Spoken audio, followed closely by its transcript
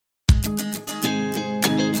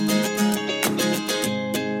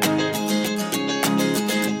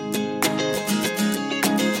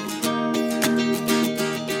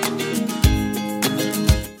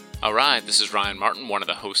This is Ryan Martin, one of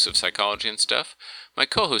the hosts of Psychology and Stuff. My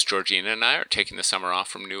co-host Georgina and I are taking the summer off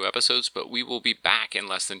from new episodes, but we will be back in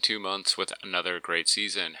less than 2 months with another great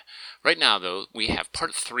season. Right now, though, we have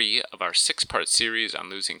part 3 of our 6-part series on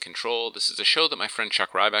losing control. This is a show that my friend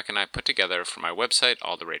Chuck Ryback and I put together for my website,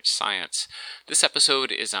 All the Rage Science. This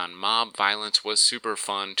episode is on mob violence. Was super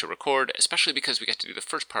fun to record, especially because we got to do the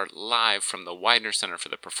first part live from the Widener Center for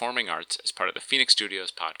the Performing Arts as part of the Phoenix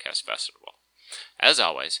Studios Podcast Festival. As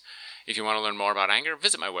always, if you want to learn more about anger,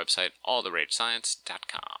 visit my website,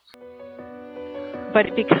 alltheragescience.com. But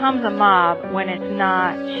it becomes a mob when it's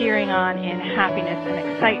not cheering on in happiness and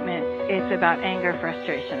excitement. It's about anger,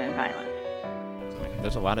 frustration, and violence.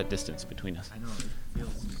 There's a lot of distance between us. I know, it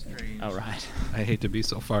feels strange. All right. I hate to be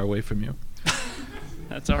so far away from you.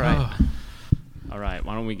 That's all right. All right,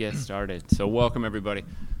 why don't we get started? So welcome, everybody.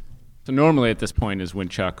 So normally at this point is when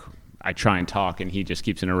I try and talk, and he just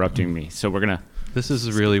keeps interrupting me. So we're going to... This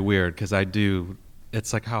is really weird because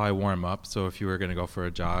it's like how I warm up. So if you were going to go for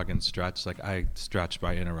a jog and stretch, like I stretch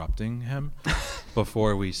by interrupting him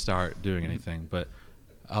before we start doing anything. But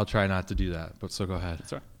I'll try not to do that. But so go ahead.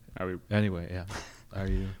 Sorry. Are we... Anyway, yeah. Are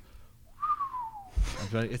you... I'm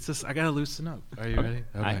ready. It's just, I got to loosen up. Are you ready?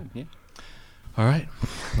 Okay. Yeah. All right.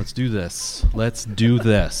 Let's do this. All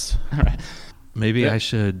right. Maybe I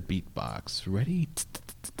should beatbox. Ready?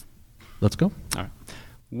 Let's go. All right.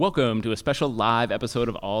 Welcome to a special live episode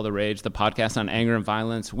of All the Rage, the podcast on anger and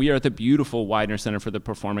violence. We are at the beautiful Widener Center for the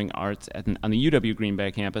Performing Arts on the UW Green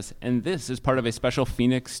Bay campus, and this is part of a special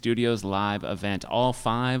Phoenix Studios live event. All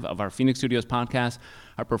 5 of our Phoenix Studios podcasts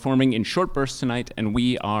are performing in short bursts tonight, and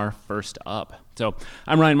we are first up. So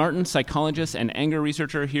I'm Ryan Martin, psychologist and anger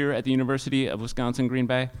researcher here at the University of Wisconsin-Green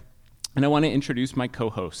Bay. And I want to introduce my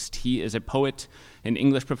co-host. He is a poet, an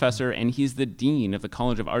English professor, and he's the dean of the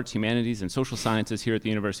College of Arts, Humanities, and Social Sciences here at the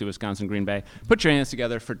University of Wisconsin-Green Bay. Put your hands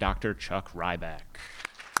together for Dr. Chuck Ryback.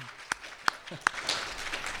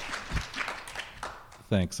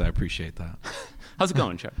 Thanks, I appreciate that. How's it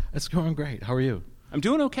going, Chuck? It's going great. How are you? I'm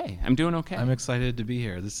doing okay. I'm excited to be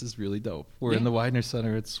here. This is really dope. We're in the Widener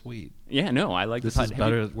Center. It's sweet. Yeah, no, I like this. This is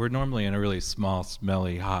better. We're normally in a really small,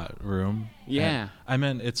 smelly, hot room. Yeah. I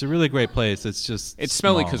mean, it's a really great place. It's just it's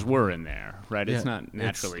smelly because we're in there, right? Yeah, it's not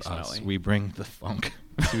naturally it's smelly. Us. We bring the funk.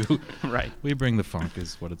 Right. We bring the funk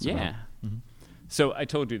is what it's about. Yeah. Mm-hmm. So I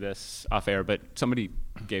told you this off air, but somebody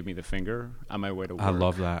gave me the finger on my way to work. I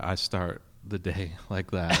love that. I start the day like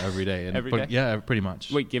that every day. And Every day? Yeah, pretty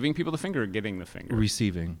much. Wait, giving people the finger or getting the finger?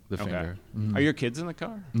 Receiving the finger. Mm-hmm. Are your kids in the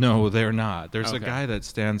car? No, they're not. There's a Okay. guy that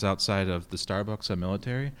stands outside of the Starbucks at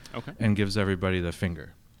Military and gives everybody the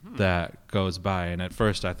finger that goes by. And at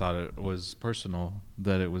first I thought it was personal,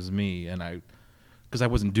 that it was me. And because I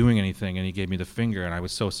wasn't doing anything, and he gave me the finger, and I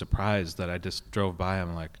was so surprised that I just drove by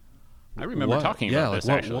him like, I remember talking about this,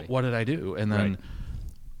 actually. What did I do? And then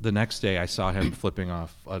the next day I saw him flipping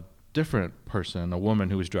off a different person, a woman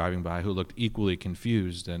who was driving by who looked equally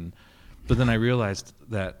confused. But then I realized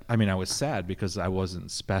that, I was sad because I wasn't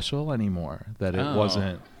special anymore, that it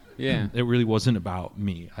wasn't, it really wasn't about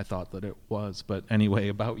me. I thought that it was. But anyway,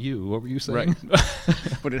 about you, what were you saying?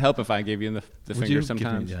 Right. Would it help if I gave you the finger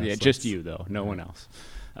sometimes? Yes, just you, though. No one else.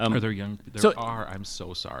 Are there young? I'm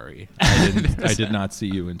so sorry. I did not see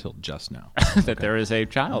you until just now. That there is a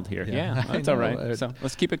child here. Yeah, that's all right. So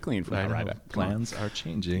let's keep it clean for now, right? Plans are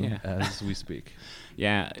changing as we speak.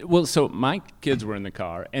 Yeah. Well, so my kids were in the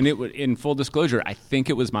car, and in full disclosure, I think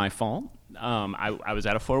it was my fault. I was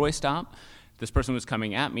at a 4-way stop. This person was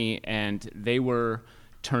coming at me, and they were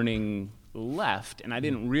turning left, and I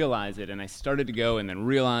didn't realize it, and I started to go, and then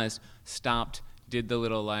realized, stopped, did the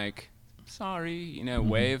little sorry,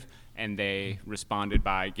 wave, and they responded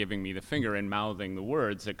by giving me the finger and mouthing the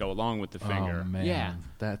words that go along with the finger. Oh, man. Yeah.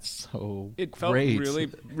 That's so It felt great. really,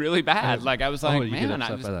 really bad. I was like, you man, get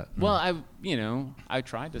upset by that. Well, I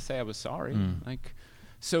tried to say I was sorry.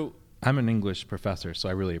 So I'm an English professor, so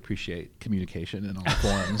I really appreciate communication in all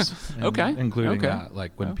forms. Including that,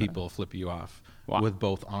 when people flip you off with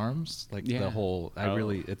both arms, the whole,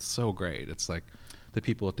 it's so great. It's like the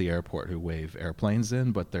people at the airport who wave airplanes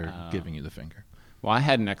in, but they're giving you the finger. Well, I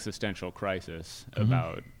had an existential crisis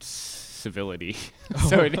about civility,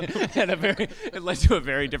 so it led to a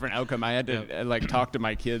very different outcome. I had to talk to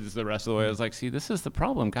my kids the rest of the way. I was like, "See, this is the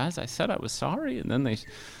problem, guys. I said I was sorry, and then they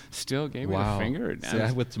still gave me the finger."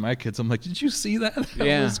 I went to my kids. I'm like, "Did you see that?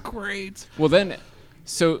 That was great." Well, then,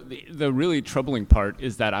 so the really troubling part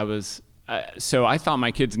is that I was. So I thought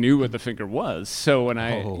my kids knew what the finger was. So when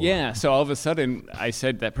so all of a sudden I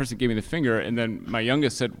said that person gave me the finger, and then my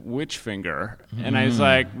youngest said, "Which finger?" And I was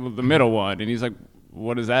like, "Well, the middle one." And he's like,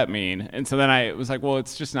 what does that mean? And so then I was like, well,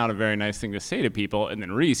 it's just not a very nice thing to say to people. And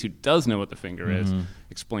then Reese, who does know what the finger is,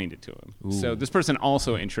 explained it to him. Ooh. So this person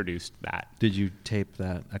also introduced that. Did you tape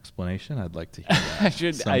that explanation? I'd like to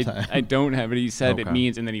hear that. I don't have it. He said it Okay.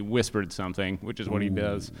 means, and then he whispered something, which is what he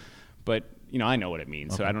does. But, I know what it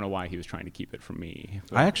means, so I don't know why he was trying to keep it from me.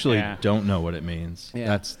 But, I actually yeah. don't know what it means. Yeah.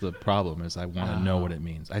 That's the problem, is I want to know what it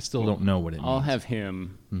means. I still don't know what it means. I'll have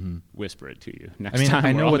him whisper it to you next I mean, time.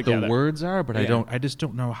 I we're know all what together. the words are, but Yeah. I just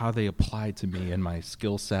don't know how they apply to me in my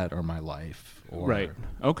skill set or my life. Or, Right.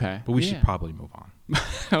 Okay. But we should probably move on.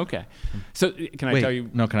 Okay. So can I Wait, tell you?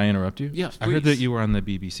 no, can I interrupt you? Yes, I heard please. that you were on the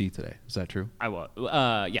BBC today. Is that true? I was.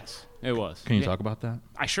 Yes, it was. Can you Yeah. talk about that?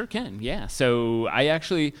 I sure can, yeah. So I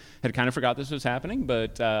actually had kind of forgot this was happening,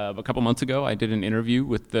 but a couple months ago I did an interview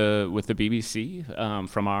with the BBC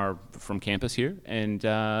from campus here, and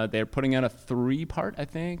they're putting out a 3-part, I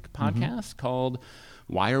think, podcast called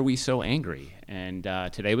 "Why Are We So Angry?" And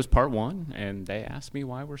today was part 1, and they asked me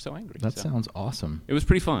why we're so angry. That So sounds awesome. it was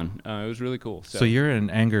pretty fun. It was really cool. So you're an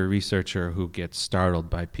anger researcher who gets startled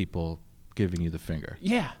by people giving you the finger.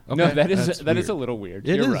 Yeah. Okay, No, that is that's a weird. little weird.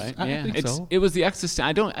 It You're is. right. I Yeah. think so. It was the existence.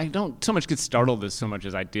 I don't so much get startled as so much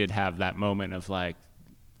as I did have that moment of like,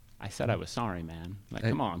 I said I was sorry, man. Like,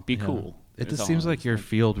 come on, be Yeah. cool. It is just all. seems like your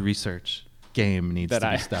field research game needs That to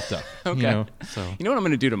I- be stepped up. Okay. So You know what I'm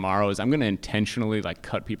going to do tomorrow is I'm going to intentionally like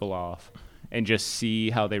cut people off and just see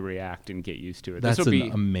how they react and get used to it. that's This will an be.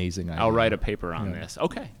 amazing idea. I'll write a paper on Yeah. this.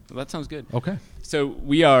 Okay, well, that sounds good. Okay. So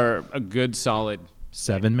we are a good solid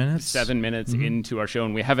 7 minutes? 7 minutes into our show,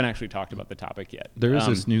 and we haven't actually talked about the topic yet. There is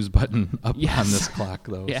a snooze button up yes. on this clock,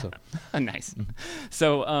 though. Yeah, So. nice.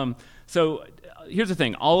 So here's the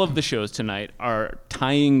thing: all of the shows tonight are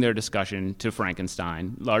tying their discussion to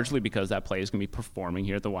Frankenstein, largely because that play is going to be performing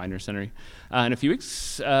here at the Widener Center in a few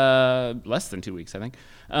weeks, less than 2 weeks, I think.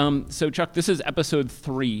 So, Chuck, this is episode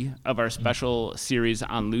 3 of our special series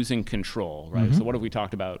on losing control, right? So, what have we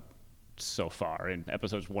talked about so far in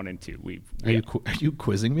episodes 1 and 2? Are you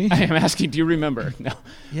quizzing me? I am asking. Do you remember? No.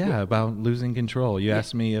 Yeah, about losing control. You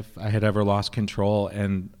asked me if I had ever lost control,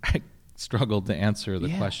 and I struggled to answer the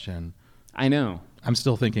Yeah. question. I know. I'm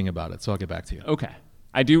still thinking about it, so I'll get back to you. Okay.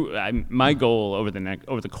 I do. My goal over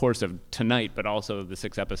the course of tonight, but also the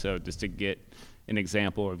 6th episode, is to get an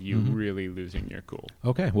example of you really losing your cool.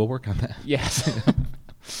 Okay, we'll work on that. Yes.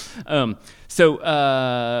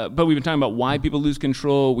 But we've been talking about why people lose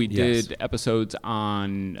control. We Yes. did episodes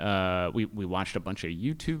on. We watched a bunch of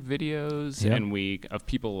YouTube videos Yep. and of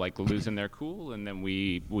people like losing their cool, and then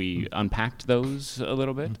we unpacked those a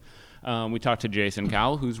little bit. We talked to Jason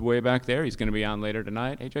Cowell, who's way back there. He's going to be on later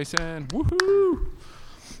tonight. Hey, Jason. Woohoo!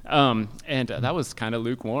 That was kind of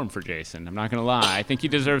lukewarm for Jason. I'm not going to lie. I think he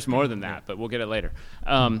deserves more than that, but we'll get it later.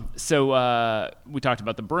 We talked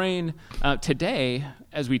about the brain. Today,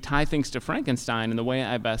 as we tie things to Frankenstein in the way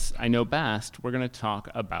I know best, we're going to talk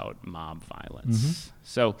about mob violence.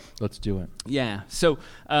 So Let's do it. yeah. So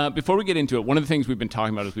before we get into it, one of the things we've been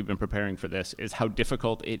talking about as we've been preparing for this is how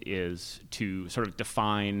difficult it is to sort of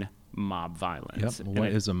define mob violence. Yep. And What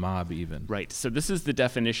is a mob even? Right. So this is the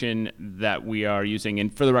definition that we are using.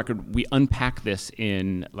 And for the record, we unpack this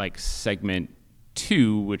in like segment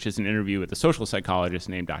 2, which is an interview with a social psychologist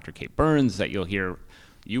named Dr. Kate Burns that you'll hear.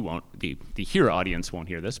 You won't. The hearer audience won't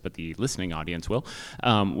hear this, but the listening audience will,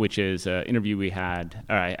 which is an interview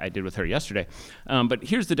I did with her yesterday. But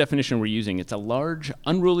here's the definition we're using. It's a large,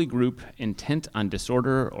 unruly group intent on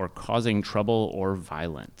disorder or causing trouble or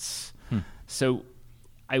violence. So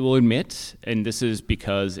I will admit, and this is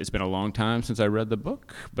because it's been a long time since I read the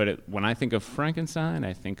book, but when I think of Frankenstein,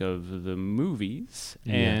 I think of the movies.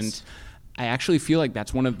 Yes. And I actually feel like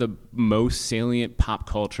that's one of the most salient pop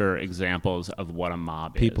culture examples of what a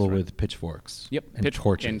mob People is. Right? with pitchforks. Yep, And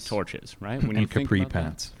torches. And torches, right? When And you think capri about that.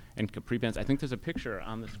 pants. And capri pants. I think there's a picture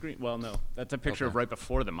on the screen. Well, no, that's a picture of right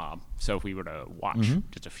before the mob. So if we were to watch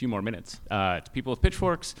just a few more minutes, it's people with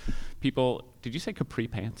pitchforks. Did you say capri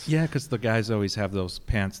pants? Yeah, because the guys always have those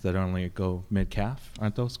pants that only go mid-calf.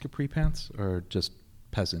 Aren't those capri pants? Or just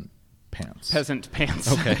peasant pants? Peasant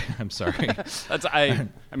pants. Okay, I'm sorry. I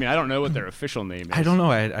mean, I don't know what their official name is. I don't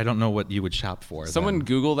know. I don't know what you would shop for. Someone then.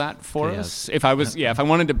 Google that for Yes. us. If I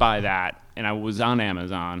wanted to buy that and I was on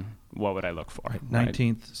Amazon, what would I look for? Right.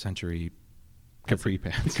 19th century capri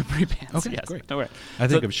pants. Capri pants. Okay, yes. great. No, right. I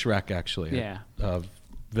think So- of Shrek, actually. Yeah. Of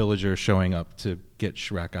villager showing up to get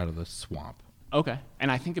Shrek out of the swamp. Okay, and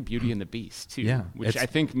I think of Beauty and the Beast too. Yeah, which I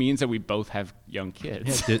think means that we both have young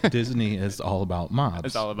kids. Yeah, Disney is all about mobs.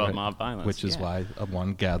 It's all about mob violence, Which is yeah. why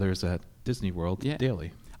one gathers at Disney World Yeah.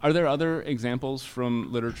 daily. Are there other examples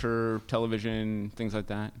from literature, television, things like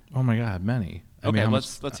that? Oh my God, many. Okay,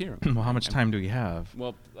 let's hear them. Well, how much time do we have?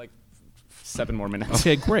 Well, like 7 more minutes.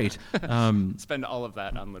 Okay, great. Spend all of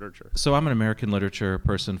that on literature. So I'm an American literature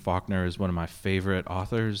person. Faulkner is one of my favorite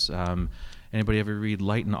authors. Anybody ever read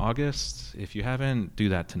Light in August? If you haven't, do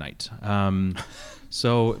that tonight.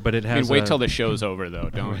 But it has. Wait till the show's over, though.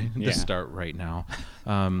 Don't. Right, Yeah. Just start right now.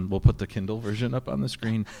 We'll put the Kindle version up on the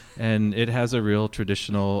screen, and it has a real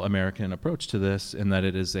traditional American approach to this, in that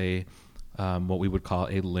it is a what we would call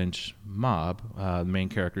a lynch mob. The main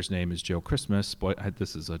character's name is Joe Christmas.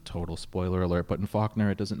 This is a total spoiler alert, but in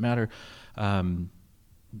Faulkner, it doesn't matter.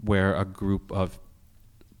 Where a group of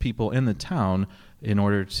people in the town, in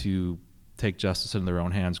order to take justice in their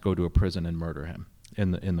own hands, go to a prison and murder him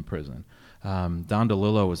in the prison. Don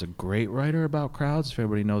DeLillo was a great writer about crowds. If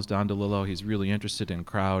everybody knows Don DeLillo, he's really interested in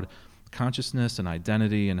crowd consciousness and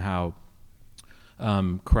identity, and how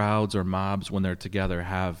crowds or mobs, when they're together,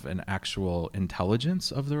 have an actual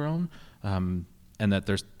intelligence of their own, and that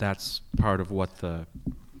that's part of what the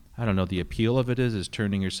appeal of it is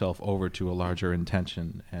turning yourself over to a larger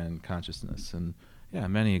intention and consciousness. And yeah,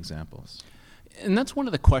 many examples. And that's one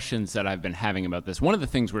of the questions that I've been having about this. One of the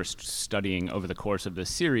things we're studying over the course of this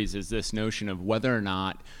series is this notion of whether or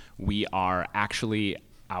not we are actually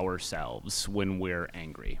ourselves when we're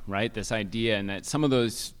angry, right? This idea, and that some of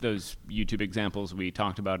those YouTube examples we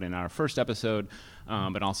talked about in our first episode,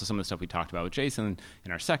 but also some of the stuff we talked about with Jason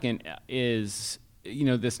in our second, is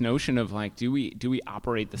this notion of like, do we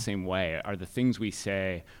operate the same way? Are the things we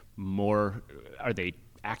say are they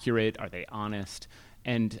accurate? Are they honest?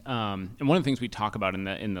 And one of the things we talk about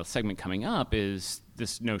in the segment coming up is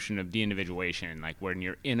this notion of de-individuation. Like, when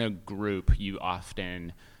you're in a group, you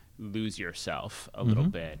often lose yourself a little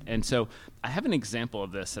bit. And so I have an example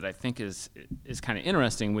of this that I think is kind of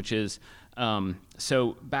interesting, which is,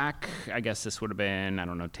 so back, I guess this would have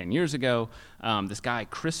been, 10 years ago, this guy,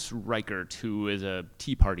 Chris Reichert, who is a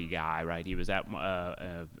Tea Party guy, right? He was at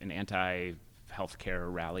an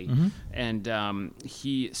anti-healthcare rally, and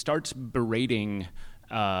he starts berating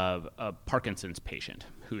a Parkinson's patient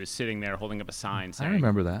who is sitting there holding up a sign saying, I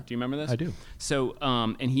remember that. Do you remember this? I do. So,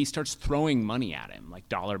 and he starts throwing money at him, like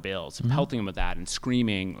dollar bills, pelting him with that and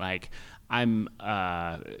screaming like, I'm,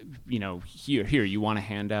 here, you want a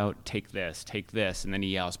handout? Take this. And then he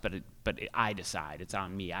yells, but I decide. It's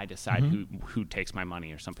on me. I decide who takes my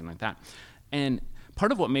money, or something like that. And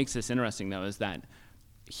part of what makes this interesting, though, is that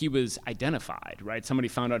he was identified, right? Somebody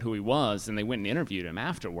found out who he was, and they went and interviewed him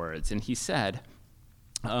afterwards. And he said,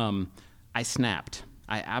 I snapped.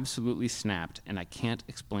 I absolutely snapped, and I can't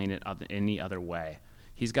explain it any other way.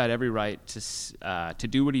 He's got every right to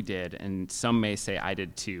do what he did, and some may say I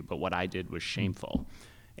did too, but what I did was shameful.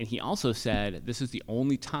 And he also said this is the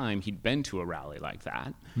only time he'd been to a rally like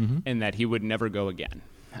that, and that he would never go again.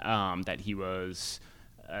 That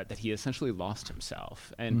he essentially lost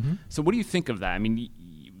himself. And so what do you think of that? I mean,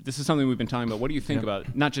 this is something we've been talking about. What do you think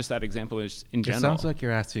about not just that example, is in general? It sounds like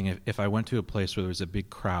you're asking if I went to a place where there was a big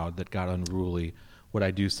crowd that got unruly, would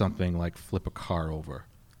I do something like flip a car over,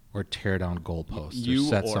 or tear down goalposts, or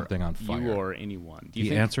set something on fire? You or anyone.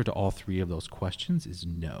 The answer to all three of those questions is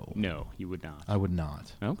no. No, you would not. I would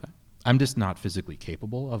not. Okay. I'm just not physically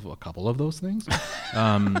capable of a couple of those things.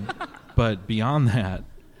 But beyond that,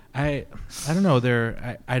 I don't know.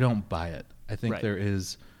 I don't buy it. I think there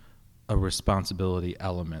is a responsibility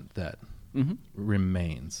element that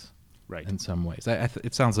remains in some ways.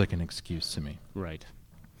 It sounds like an excuse to me. Right.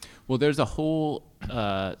 Well, there's a whole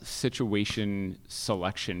situation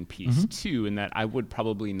selection piece too, in that I would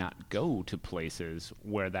probably not go to places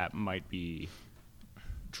where that might be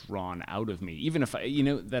drawn out of me, even if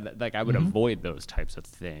I would avoid those types of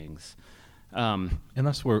things.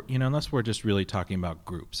 Unless we're just really talking about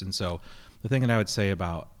groups. And so the thing that I would say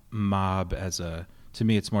about mob to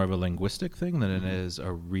me, it's more of a linguistic thing than it is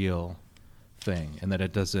a real thing, and that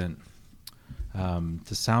it doesn't,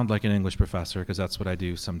 to sound like an English professor, because that's what I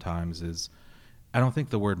do sometimes, is I don't think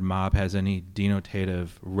the word mob has any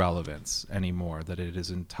denotative relevance anymore, that it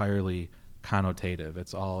is entirely connotative.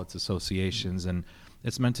 It's associations, and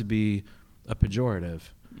it's meant to be a pejorative.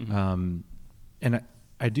 And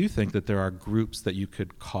I do think that there are groups that you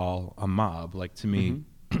could call a mob. Like, to me,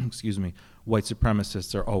 excuse me, white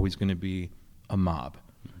supremacists are always going to be a mob,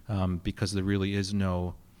 because there is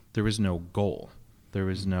no goal. There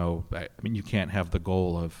is no, you can't have the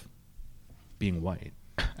goal of being white,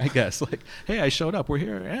 I guess. Like, hey, I showed up, we're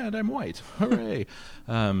here, and I'm white, hooray.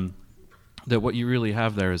 That what you really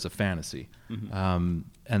have there is a fantasy. And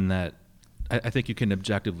that I think you can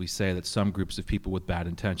objectively say that some groups of people with bad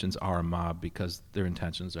intentions are a mob because their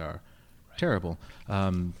intentions are terrible.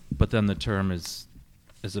 But then the term is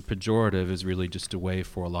a pejorative is really just a way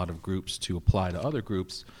for a lot of groups to apply to other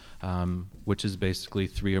groups, which is basically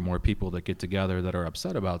 3 or more people that get together that are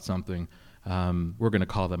upset about something. We're going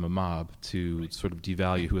to call them a mob to sort of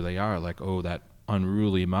devalue who they are, like, oh, that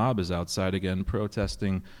unruly mob is outside again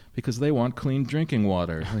protesting because they want clean drinking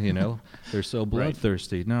water. They're so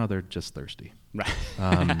bloodthirsty. No, they're just thirsty.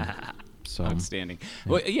 Right. So outstanding.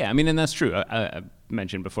 Well, yeah, I mean, and that's true. I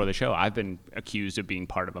mentioned before the show, I've been accused of being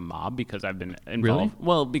part of a mob because I've been involved. Really?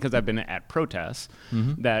 Well, because I've been at protests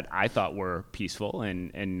that I thought were peaceful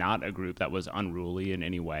and not a group that was unruly in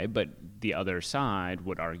any way. But the other side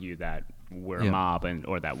would argue that we're a mob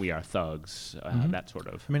or that we are thugs, that sort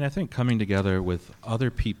of. I mean, I think coming together with other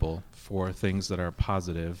people for things that are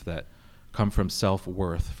positive, that come from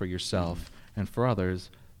self-worth for yourself and for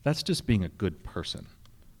others, that's just being a good person.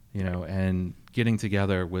 And getting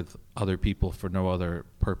together with other people for no other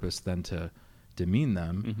purpose than to demean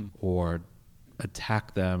them or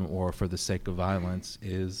attack them or for the sake of violence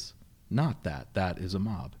is not that. That is a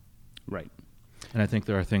mob. Right. And I think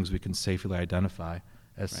there are things we can safely identify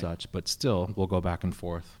as such, but still we'll go back and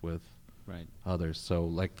forth with others. So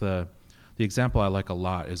like the example I like a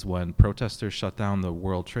lot is when protesters shut down the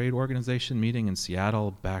World Trade Organization meeting in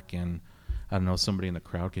Seattle back in, I don't know, somebody in the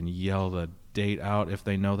crowd can yell the date out if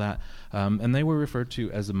they know that. And they were referred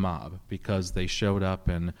to as a mob because they showed up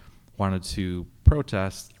and wanted to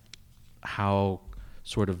protest how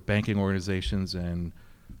sort of banking organizations and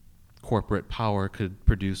corporate power could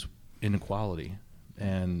produce inequality.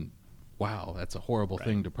 And wow, that's a horrible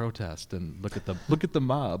thing to protest. And look at the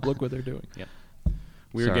mob. Look what they're doing. Yep.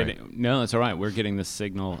 No, it's all right. We're getting the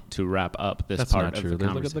signal to wrap up this That's part not of true. the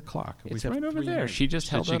conversation. Look at the clock. It's right over there. She just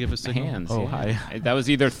held Did she up give a signal? hands. Oh, yeah. hi. That was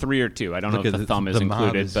either 3 or 2. I don't know if the thumb is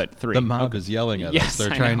included, but 3. The mob is yelling at us. They're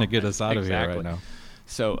trying to get us out of here right now.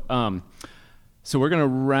 So, so we're going to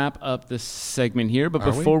wrap up this segment here. But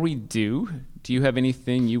before we do you have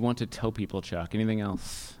anything you want to tell people, Chuck? Anything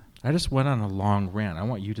else? I just went on a long rant. I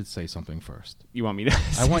want you to say something first. You want me to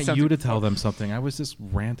say I want something? you to tell them something. I was just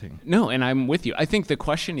ranting. No, and I'm with you. I think the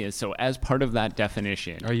question is, so as part of that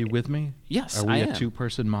definition... Are you with me? Yes, Are we I a am.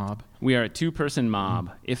 2-person mob? We are a 2-person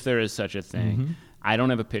mob, if there is such a thing. I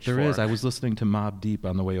don't have a pitchfork. There is. I was listening to Mobb Deep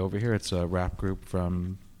on the way over here. It's a rap group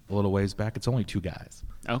from a little ways back. It's only 2 guys.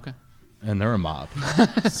 Okay. And they're a mob.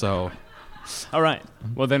 So... All right.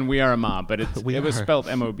 Well, then we are a mob, but it was are. spelled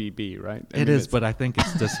M-O-B-B, right? It is, but I think it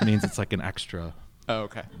just means it's like an extra, Oh,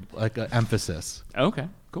 okay. like an emphasis. Okay,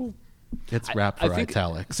 cool. It's rap for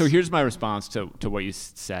italics. So here's my response to what you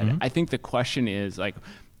said. I think the question is, like,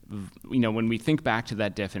 when we think back to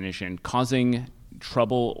that definition, causing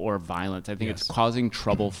trouble or violence, I think it's causing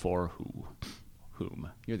trouble for whom?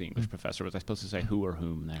 You're the English professor. Was I supposed to say who or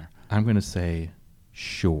whom there? I'm going to say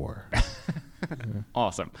sure.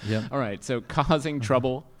 Awesome. Yep. All right. So causing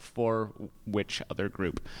trouble for which other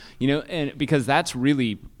group? And because that's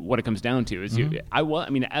really what it comes down to is when I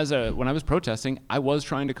was protesting, I was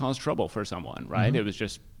trying to cause trouble for someone, right?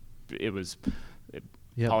 It was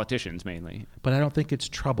politicians mainly. But I don't think it's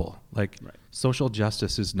trouble. Like social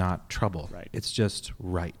justice is not trouble. Right. It's just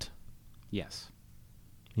right. Yes.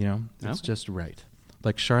 It's just right.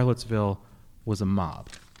 Like Charlottesville was a mob.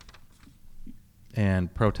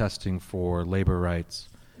 And protesting for labor rights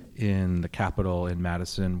in the Capitol in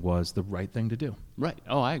Madison was the right thing to do. Right.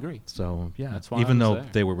 Oh, I agree. So, yeah, that's why even though there.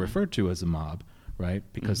 they were referred to as a mob, right,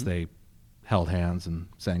 because they held hands and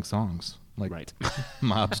sang songs like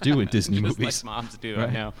mobs do in Disney Just movies. like mobs do, right?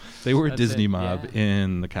 I know. They were That's a Disney it, mob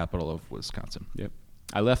in the capital of Wisconsin. Yep.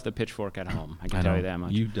 I left the pitchfork at home. I can tell you that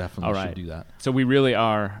much. You definitely should do that. So we really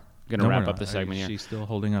are going to wrap up the segment here. Is she still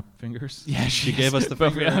holding up fingers? Yeah, she gave us the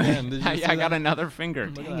finger again. Did you see I got that? another finger.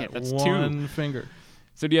 Dang it, that's 2. One finger.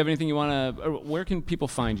 So do you have anything you want to, where can people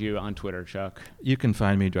find you on Twitter, Chuck? You can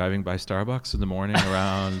find me driving by Starbucks in the morning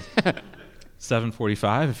around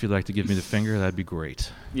 7:45. If you'd like to give me the finger, that'd be great.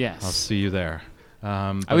 Yes. I'll see you there.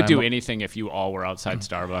 I would do anything if you all were outside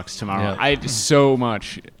Starbucks tomorrow. Yeah. I so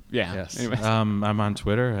much. Yeah. Yes. Anyways. I'm on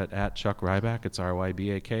Twitter at Chuck Ryback. It's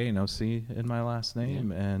RYBAK, no C in my last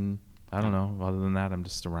name. And I don't know. Other than that, I'm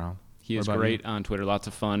just around. He is great on Twitter. Lots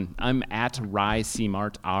of fun. I'm at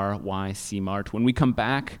RyCMart, RYCMart. When we come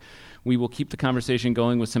back, we will keep the conversation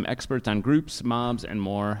going with some experts on groups, mobs, and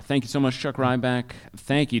more. Thank you so much, Chuck Ryback.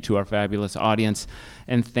 Thank you to our fabulous audience.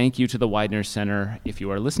 And thank you to the Widener Center. If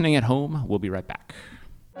you are listening at home, we'll be right back.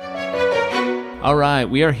 All right,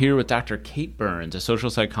 we are here with Dr. Kate Burns, a social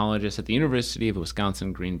psychologist at the University of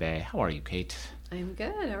Wisconsin-Green Bay. How are you, Kate? I'm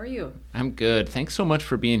good. How are you? I'm good. Thanks so much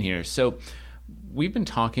for being here. So we've been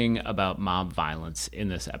talking about mob violence in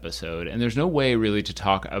this episode, and there's no way really to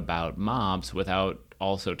talk about mobs without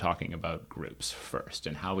also talking about groups first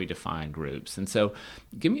and how we define groups. And so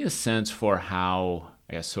give me a sense for how,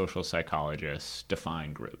 I guess, social psychologists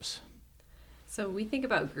define groups. So we think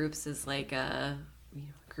about groups as like a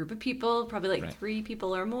group of people, probably like Right. 3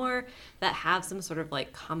 people or more, that have some sort of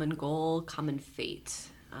like common goal, common fate.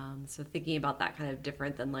 So thinking about that kind of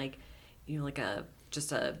different than like, like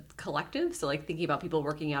just a collective. So like thinking about people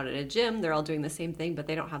working out at a gym, they're all doing the same thing, but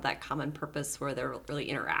they don't have that common purpose where they're really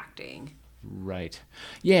interacting. Right.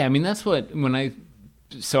 Yeah, I mean, that's what,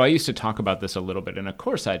 so I used to talk about this a little bit in a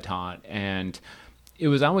course I taught, and it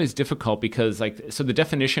was always difficult because, so the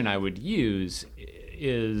definition I would use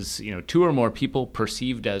is, 2 or more people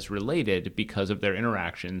perceived as related because of their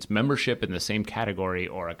interactions, membership in the same category,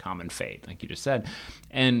 or a common fate, like you just said.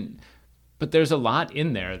 But there's a lot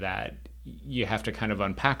in there that you have to kind of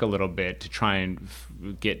unpack a little bit to try and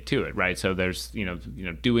get to it, right? So there's,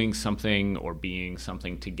 doing something or being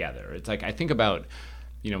something together. It's like, I think about,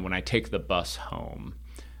 when I take the bus home,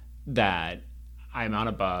 that I'm on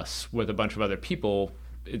a bus with a bunch of other people.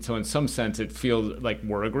 And so in some sense, it feels like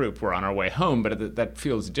we're a group. We're on our way home, but that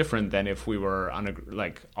feels different than if we were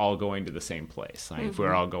all going to the same place. Like if we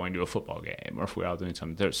were all going to a football game, or if we were all doing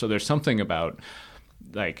something. So there's something about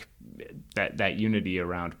like that unity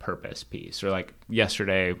around purpose piece. Or like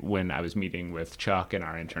yesterday when I was meeting with Chuck and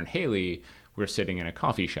our intern Haley, we're sitting in a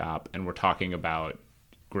coffee shop and we're talking about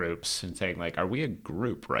groups and saying like, are we a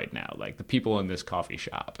group right now? Like the people in this coffee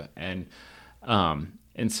shop. And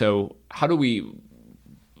so how do we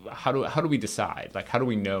decide? Like, how do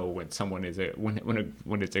we know when someone is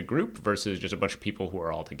when it's a group versus just a bunch of people who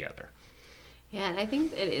are all together? Yeah, and I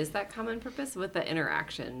think it is that common purpose with the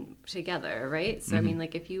interaction together, right? So, I mean,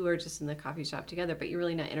 like if you were just in the coffee shop together, but you're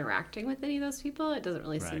really not interacting with any of those people, it doesn't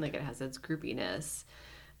really seem like it has its groupiness,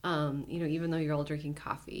 even though you're all drinking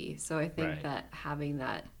coffee. So I think that having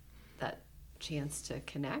that chance to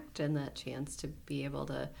connect and that chance to be able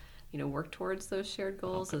to, work towards those shared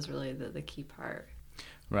goals is really the key part.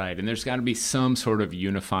 Right, and there's got to be some sort of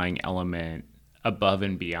unifying element above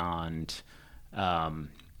and beyond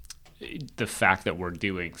the fact that we're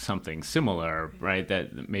doing something similar, right?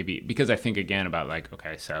 That maybe, because I think again about like,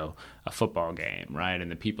 okay, so a football game, right? And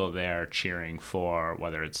the people there cheering for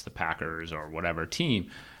whether it's the Packers or whatever team,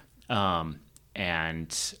 and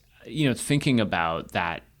thinking about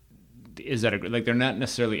that, is that like they're not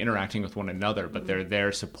necessarily interacting with one another, but they're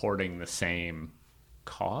there supporting the same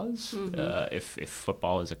cause. If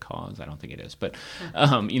football is a cause, I don't think it is, but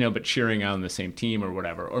but cheering on the same team or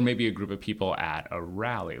whatever, or maybe a group of people at a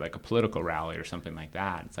rally, like a political rally or something like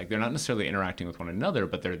that. It's like they're not necessarily interacting with one another,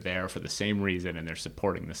 but they're there for the same reason and they're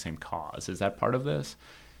supporting the same cause. Is that part of this?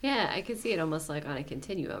 Yeah, I could see it almost like on a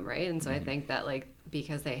continuum, right? And so I think that like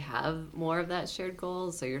because they have more of that shared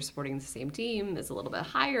goal, so you're supporting the same team is a little bit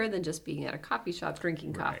higher than just being at a coffee shop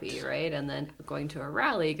drinking coffee, right? And then going to a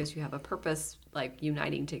rally because you have a purpose, like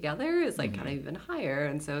uniting together is like kind of even higher.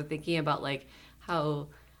 And so thinking about like how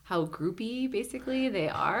groupy basically they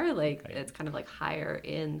are, like it's kind of like higher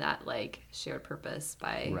in that like shared purpose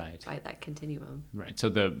by that continuum. Right. So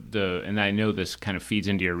and I know this kind of feeds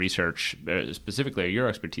into your research specifically, or your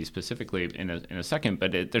expertise specifically in a second,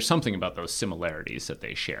 but there's something about those similarities that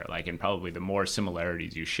they share. Like, and probably the more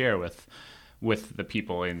similarities you share with the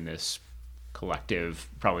people in this collective,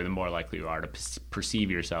 probably the more likely you are to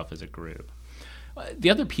perceive yourself as a group. The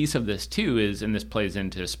other piece of this too is, and this plays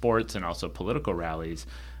into sports and also political rallies,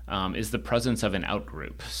 is the presence of an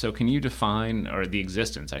outgroup. So can you define, or the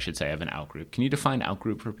existence, I should say, of an outgroup? Can you define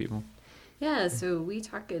outgroup for people? Yeah, so we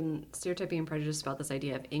talk in Stereotyping and Prejudice about this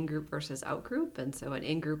idea of in-group versus out-group. And so an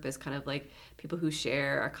in-group is kind of like people who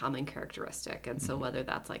share a common characteristic. And so whether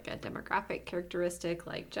that's like a demographic characteristic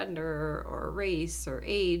like gender or race or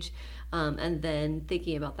age, and then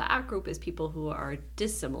thinking about the out-group is people who are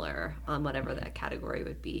dissimilar on whatever that category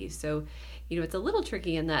would be. So, it's a little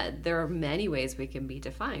tricky in that there are many ways we can be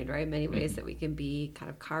defined, right? Many ways that we can be kind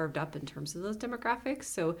of carved up in terms of those demographics.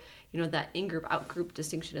 So, that in-group, out-group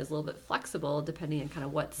distinction is a little bit flexible depending on kind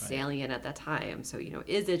of what's salient at that time. So,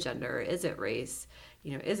 is it gender? Is it race?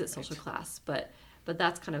 Is it social class? But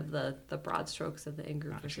that's kind of the broad strokes of the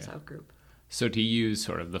in-group versus out-group. So to use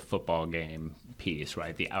sort of the football game piece,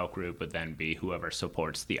 right, the out-group would then be whoever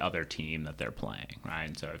supports the other team that they're playing, right?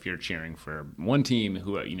 And so if you're cheering for one team,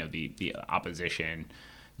 who the opposition,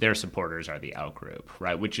 their supporters are the out-group,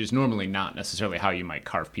 right? Which is normally not necessarily how you might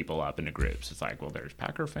carve people up into groups. It's like, well, there's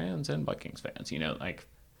Packer fans and Vikings fans,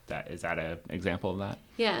 Is that an example of that?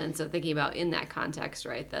 Yeah, and so thinking about in that context,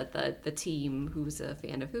 right, that the team who's a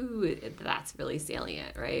fan of who, that's really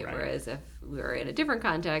salient, right? Whereas if we were in a different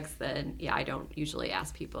context, then yeah, I don't usually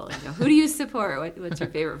ask people, who do you support? What's your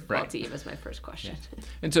favorite football team? Is my first question. Yeah.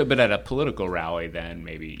 And so, but at a political rally, then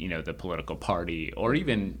maybe the political party, or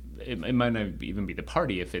even it might not even be the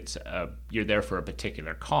party. If it's you're there for a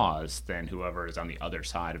particular cause, then whoever is on the other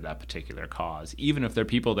side of that particular cause, even if they're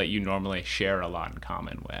people that you normally share a lot in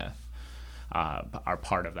common with, are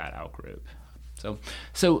part of that outgroup.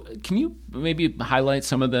 So can you maybe highlight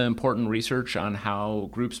some of the important research on how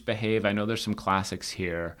groups behave? I know there's some classics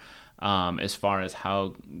here as far as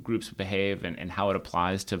how groups behave and how it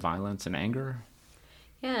applies to violence and anger.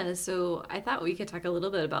 Yeah, so I thought we could talk a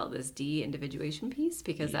little bit about this de-individuation piece,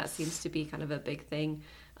 because that seems to be kind of a big thing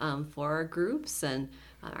for groups. And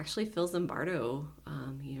actually, Phil Zimbardo,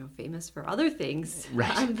 famous for other things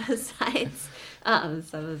besides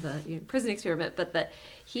some of the prison experiment, but that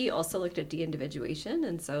he also looked at de-individuation.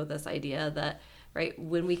 And so this idea that, right,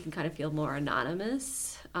 when we can kind of feel more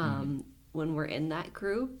anonymous when we're in that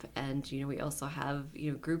group, and, we also have,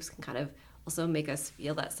 groups can kind of also make us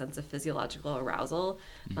feel that sense of physiological arousal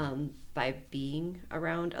by being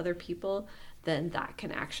around other people, then that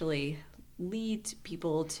can actually lead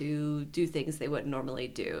people to do things they wouldn't normally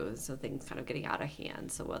do. So things kind of getting out of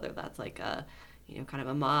hand. So whether that's like a, kind of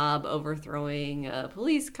a mob overthrowing a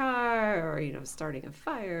police car, or, starting a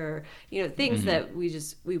fire, things that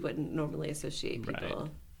we wouldn't normally associate people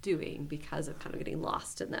doing because of kind of getting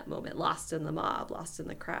lost in that moment, lost in the mob, lost in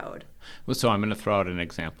the crowd. Well, so I'm going to throw out an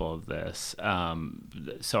example of this.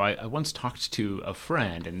 So I once talked to a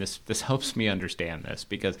friend, and this helps me understand this,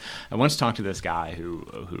 because I once talked to this guy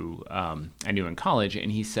who I knew in college,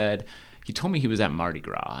 and he told me he was at Mardi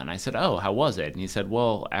Gras, and I said, "Oh, how was it?" And he said,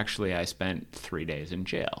 "Well, actually, I spent 3 days in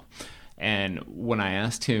jail." And when I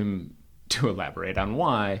asked him to elaborate on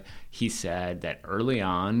why, he said that early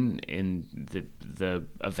on in the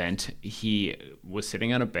event, he was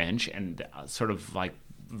sitting on a bench, and sort of like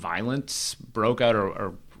violence broke out,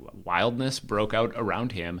 or wildness broke out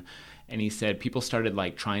around him. And he said people started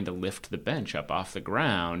like trying to lift the bench up off the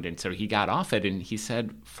ground. And so he got off it, and he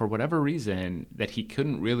said for whatever reason that he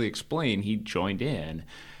couldn't really explain, he joined in,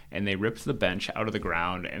 and they ripped the bench out of the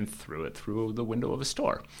ground and threw it through the window of a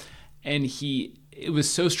store. And it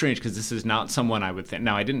was so strange, because this is not someone I would think.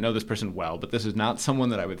 Now, I didn't know this person well, but this is not someone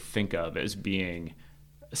that I would think of as being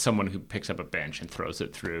someone who picks up a bench and throws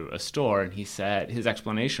it through a store. And he said his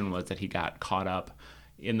explanation was that he got caught up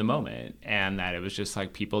in the moment, and that it was just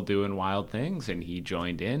like people doing wild things, and he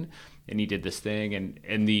joined in and he did this thing.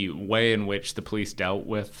 And the way in which the police dealt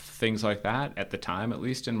with things like that at the time, at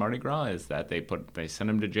least in Mardi Gras, is that they sent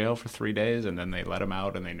him to jail for 3 days, and then they let him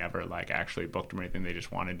out, and they never like actually booked him or anything. They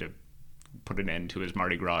just wanted to put an end to his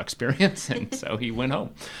Mardi Gras experience, and so he went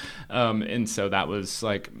home. And so that was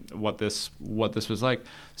like what this was like.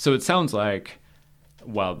 So it sounds like,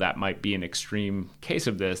 while that might be an extreme case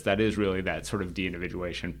of this, that is really that sort of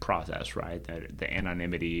de-individuation process, right? That the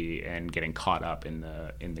anonymity and getting caught up in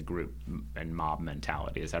the group and mob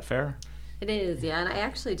mentality. Is that fair? It is, yeah. And I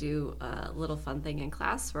actually do a little fun thing in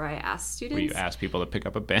class where I ask students. Where you ask people to pick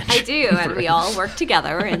up a bench. I do, and we all work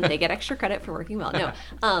together, and they get extra credit for working well.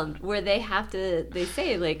 No, where they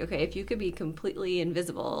say, like, okay, if you could be completely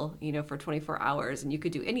invisible, for 24 hours, and you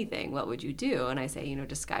could do anything, what would you do? And I say,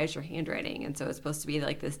 disguise your handwriting. And so it's supposed to be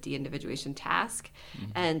like this de-individuation task.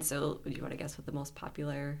 Mm-hmm. And so, do you want to guess what the most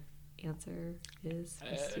popular answer is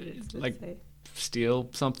for students? Like, say? Steal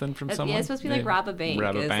something from someone? Yeah, it's supposed to be like rob a bank.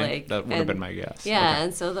 Rob a bank? Like, that would have been my guess. Yeah, okay.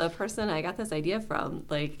 And so the person I got this idea from,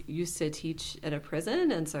 like, used to teach in a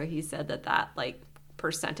prison, and so he said that like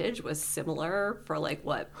percentage was similar for like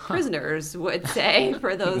what prisoners would say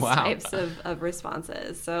for those types of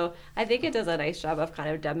responses. So I think it does a nice job of kind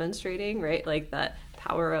of demonstrating, right, like that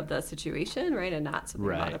power of the situation, right, and not something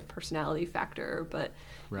about a personality factor, but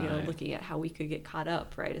looking at how we could get caught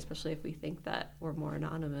up, right, especially if we think that we're more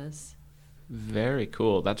anonymous. Very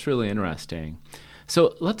cool. That's really interesting.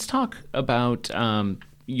 So let's talk about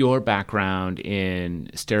your background in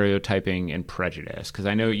stereotyping and prejudice, because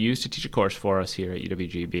I know you used to teach a course for us here at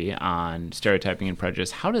UWGB on stereotyping and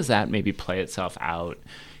prejudice. How does that maybe play itself out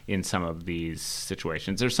in some of these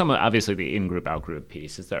situations? There's some, obviously, the in-group, out-group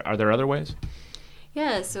piece. Are there other ways?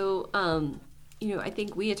 Yeah, so I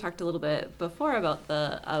think we had talked a little bit before about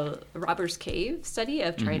the Robbers Cave study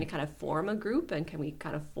of trying to kind of form a group, and can we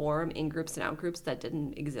kind of form in-groups and out-groups that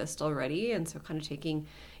didn't exist already. And so kind of taking,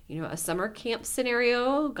 a summer camp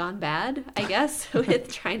scenario gone bad, I guess,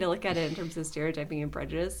 with trying to look at it in terms of stereotyping and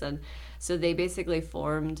prejudice. And so they basically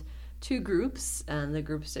formed 2 groups, and the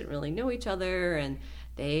groups didn't really know each other, and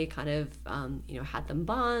they kind of, had them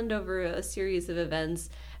bond over a series of events,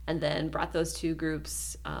 and then brought those two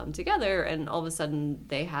groups together, and all of a sudden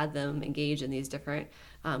they had them engage in these different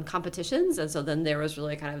competitions. And so then there was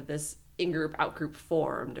really kind of this in-group, out-group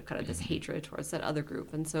formed of kind of this hatred towards that other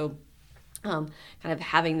group. And so kind of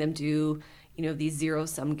having them do these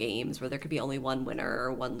zero-sum games where there could be only one winner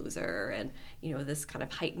or one loser, and this kind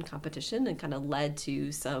of heightened competition, and kind of led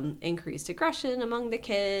to some increased aggression among the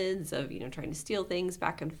kids of trying to steal things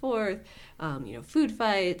back and forth, food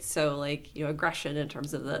fights. So like aggression in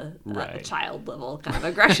terms of the child level kind of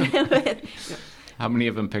aggression with, How many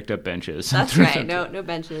of them picked up benches? That's right. No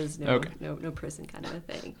benches, no prison kind of a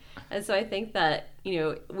thing. And so I think that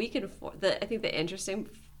we can. I think the interesting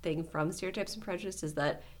thing from Stereotypes and Prejudice is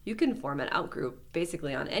that you can form an outgroup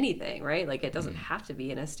basically on anything, right? Like it doesn't have to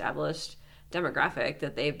be an established demographic,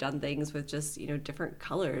 that they've done things with just different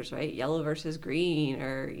colors, right? Yellow versus green,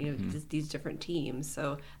 or these different teams.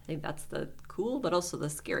 So I think that's the cool but also the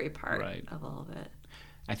scary part of all of it.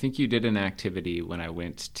 I think you did an activity when I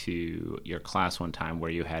went to your class one time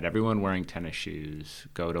where you had everyone wearing tennis shoes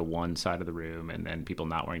go to one side of the room, and then people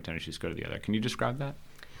not wearing tennis shoes go to the other. Can you describe that?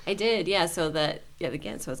 I did, yeah. So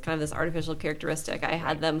again, so it's kind of this artificial characteristic. I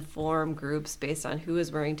had them form groups based on who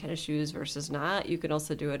is wearing tennis shoes versus not. You can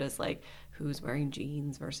also do it as like who's wearing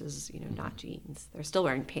jeans versus, not jeans. They're still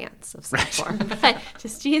wearing pants of some form, but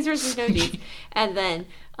just jeans versus no jeans. And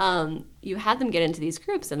then you had them get into these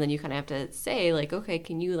groups, and then you kind of have to say like, okay,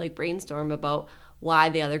 can you like brainstorm about why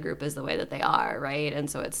the other group is the way that they are, right? And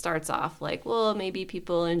so it starts off like, well, maybe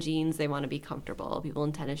people in jeans, they want to be comfortable. People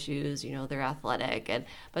in tennis shoes, they're athletic.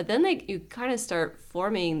 But then you kind of start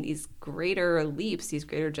forming these greater leaps, these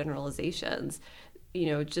greater generalizations,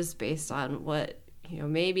 just based on what,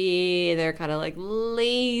 maybe they're kind of like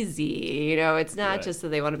lazy, it's not just that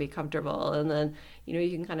they want to be comfortable. And then,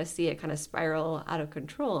 you can kind of see it kind of spiral out of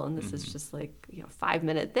control. And this is just like,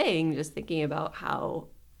 5-minute thing, just thinking about how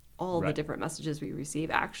all the different messages we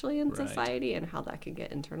receive actually in society and how that can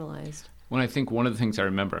get internalized. Well, I think one of the things I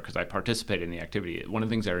remember, because I participated in the activity, one of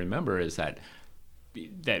the things I remember is that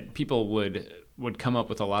people would come up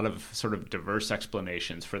with a lot of sort of diverse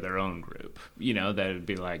explanations for their own group. That would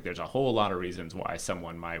be like, there's a whole lot of reasons why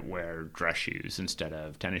someone might wear dress shoes instead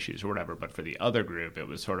of tennis shoes or whatever. But for the other group, it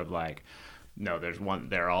was sort of like, no, there's one,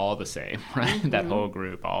 they're all the same, right? That whole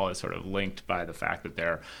group all is sort of linked by the fact that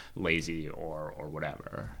they're lazy or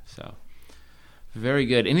whatever. So very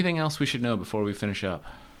good. Anything else we should know before we finish up?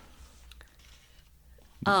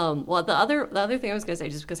 Well, the other thing I was going to say,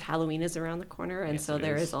 just because Halloween is around the corner, and so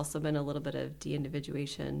there has also been a little bit of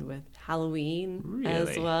de-individuation with Halloween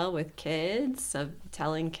as well, with kids, of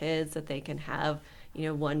telling kids that they can have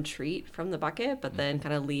one treat from the bucket, but then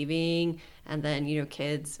kind of leaving, and then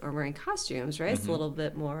kids are wearing costumes, right? It's a little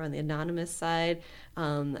bit more on the anonymous side,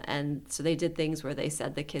 and so they did things where they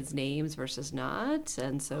said the kids' names versus not,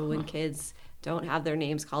 and so when kids don't have their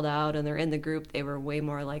names called out and they're in the group, they were way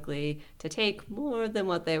more likely to take more than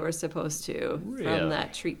what they were supposed to from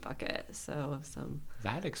that treat bucket. So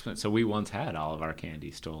that explains. So we once had all of our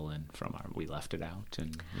candy stolen from we left it out,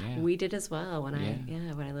 and we did as well when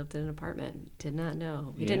I lived in an apartment. Did not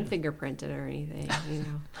know. We didn't fingerprint it or anything.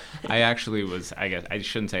 I actually was. I guess I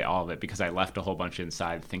shouldn't say all of it, because I left a whole bunch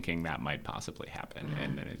inside thinking that might possibly happen,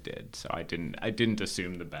 and then it did. So I didn't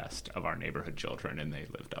assume the best of our neighborhood children, and they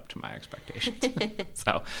lived up to my expectations.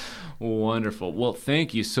 So wonderful. Well,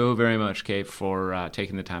 thank you so very much, Kate, for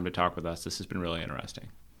taking the time to talk with us. This has been really interesting.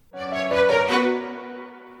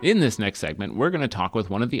 In this next segment, we're going to talk with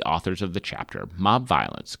one of the authors of the chapter, Mob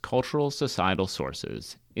Violence, Cultural Societal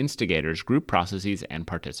Sources, Instigators, Group Processes, and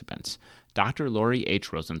Participants. Dr. Lori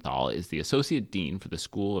H. Rosenthal is the Associate Dean for the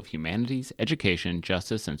School of Humanities, Education,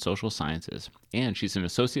 Justice, and Social Sciences, and she's an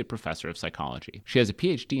Associate Professor of Psychology. She has a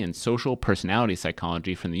PhD in Social Personality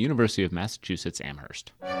Psychology from the University of Massachusetts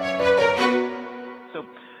Amherst. So,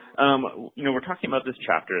 we're talking about this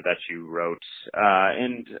chapter that you wrote,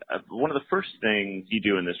 and one of the first things you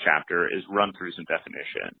do in this chapter is run through some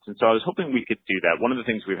definitions. And so I was hoping we could do that. One of the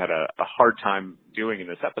things we've had a hard time doing in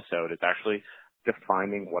this episode is actually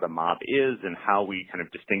defining what a mob is and how we kind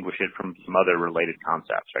of distinguish it from some other related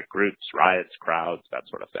concepts, like groups, riots, crowds, that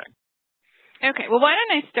sort of thing. Okay, well, why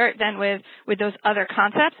don't I start then with those other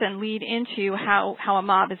concepts and lead into how a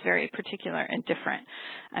mob is very particular and different.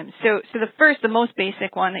 So the most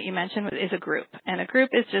basic one that you mentioned is a group. And a group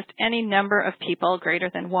is just any number of people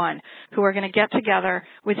greater than one who are going to get together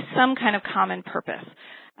with some kind of common purpose.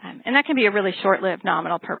 And that can be a really short-lived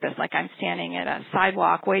nominal purpose, like I'm standing at a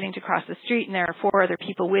sidewalk waiting to cross the street and there are 4 other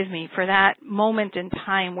people with me. For that moment in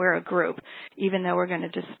time, we're a group, even though we're going to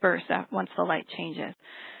disperse once the light changes.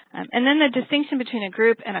 And then the distinction between a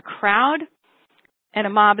group and a crowd, and a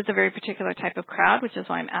mob is a very particular type of crowd, which is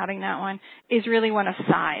why I'm adding that one, is really one of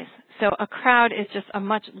size. So a crowd is just a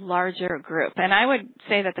much larger group. And I would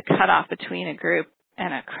say that the cutoff between a group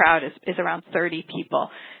and a crowd is around 30 people.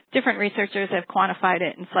 Different researchers have quantified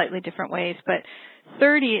it in slightly different ways, but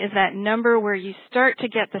 30 is that number where you start to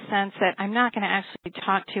get the sense that I'm not going to actually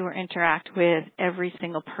talk to or interact with every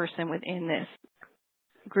single person within this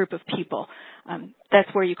group of people. That's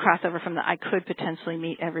where you cross over from the I could potentially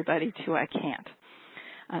meet everybody to I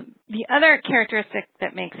can't. The other characteristic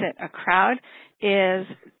that makes it a crowd is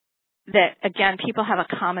that, again, people have a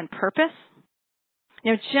common purpose.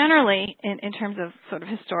 You know, generally, in terms of sort of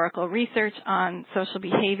historical research on social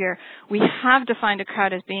behavior, we have defined a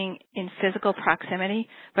crowd as being in physical proximity,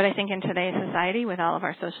 but I think in today's society, with all of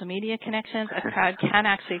our social media connections, a crowd can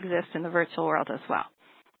actually exist in the virtual world as well.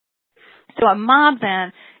 So a mob,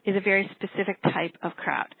 then, is a very specific type of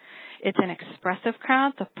crowd. It's an expressive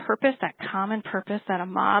crowd. The purpose, that common purpose that a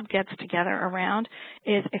mob gets together around,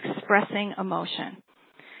 is expressing emotion.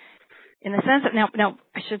 In the sense that, now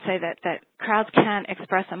I should say that crowds can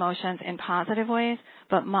express emotions in positive ways,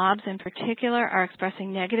 but mobs in particular are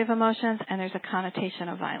expressing negative emotions, and there's a connotation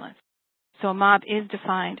of violence. So a mob is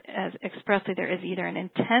defined as expressly there is either an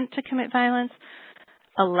intent to commit violence,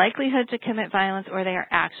 a likelihood to commit violence, or they are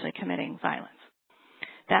actually committing violence.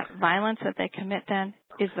 That violence that they commit then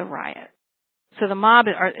is the riot. So the mob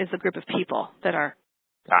is a group of people that are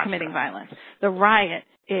committing violence. The riot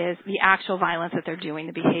is the actual violence that they're doing,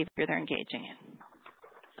 the behavior they're engaging in.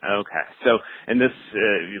 Okay. So, and this,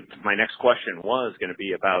 my next question was going to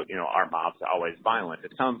be about, are mobs always violent?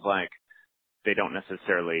 It sounds like they don't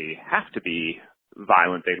necessarily have to be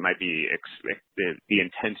violent. They might be, the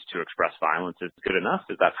intent to express violence is good enough.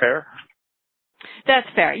 Is that fair? That's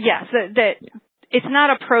fair, yes. It's not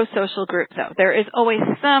a pro-social group, though. There is always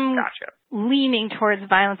some leaning towards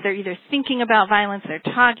violence. They're either thinking about violence,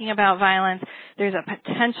 they're talking about violence, there's a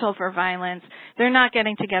potential for violence. They're not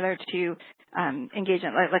getting together to engage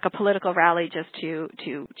in like a political rally just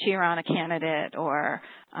to cheer on a candidate or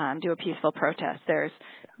do a peaceful protest.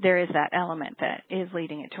 There is that element that is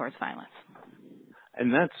leading it towards violence.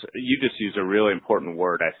 And you just used a really important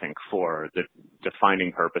word, I think, for the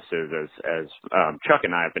defining purposes. As Chuck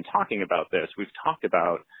and I have been talking about this, we've talked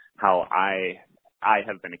about how I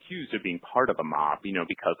have been accused of being part of a mob,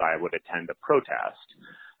 because I would attend a protest.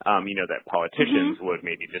 That politicians would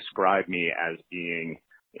maybe describe me as being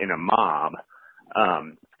in a mob,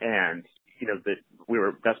 and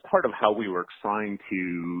that's part of how we were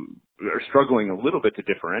struggling a little bit to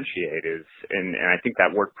differentiate and I think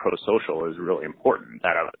that word pro-social is really important,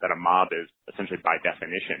 that a mob is essentially by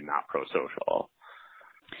definition not pro-social.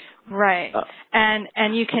 Right.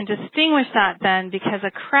 And you can distinguish that then, because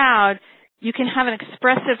a crowd, you can have an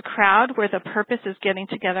expressive crowd where the purpose is getting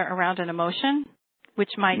together around an emotion, which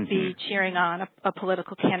might be cheering on a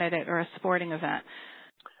political candidate or a sporting event.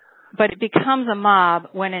 But it becomes a mob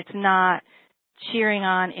when it's not cheering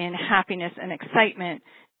on in happiness and excitement.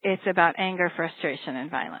 It's about anger, frustration, and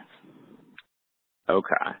violence.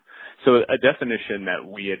 Okay. So a definition that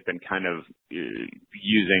we had been kind of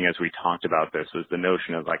using as we talked about this was the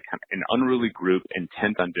notion of like an unruly group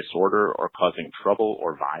intent on disorder or causing trouble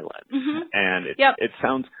or violence. And it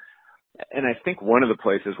sounds, and I think one of the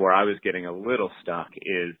places where I was getting a little stuck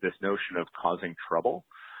is this notion of causing trouble,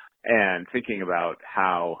 and thinking about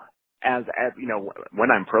how as when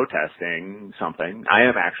I'm protesting something, I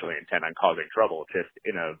am actually intent on causing trouble, just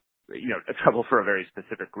in a trouble for a very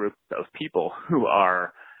specific group of people who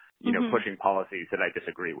are, pushing policies that I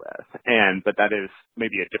disagree with. But that is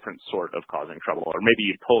maybe a different sort of causing trouble, or maybe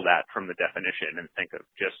you pull that from the definition and think of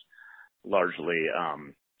just largely,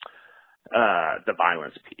 the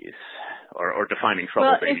violence piece, or defining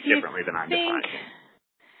trouble maybe differently than I'm defining.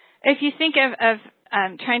 If you think of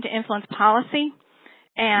trying to influence policy,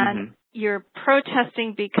 and you're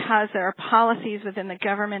protesting because there are policies within the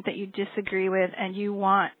government that you disagree with, and you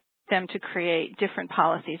want them to create different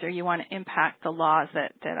policies, or you want to impact the laws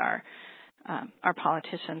that our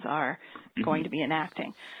politicians are going to be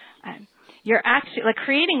enacting. You're actually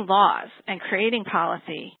creating laws and creating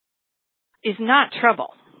policy is not trouble.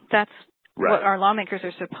 That's what our lawmakers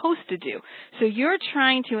are supposed to do. So you're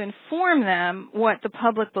trying to inform them what the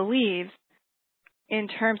public believes in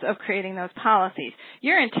terms of creating those policies.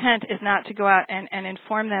 Your intent is not to go out and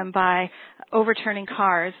inform them by overturning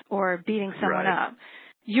cars or beating someone up.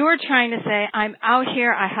 You're trying to say, I'm out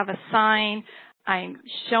here, I have a sign, I'm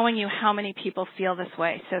showing you how many people feel this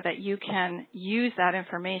way so that you can use that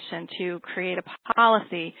information to create a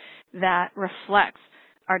policy that reflects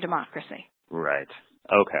our democracy. Right.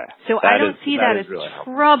 Okay. So I don't see that as really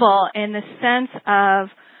trouble in the sense of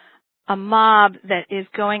a mob that is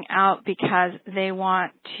going out because they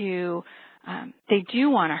want to, they do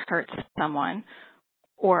want to hurt someone,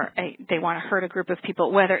 or they want to hurt a group of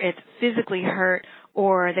people, whether it's physically hurt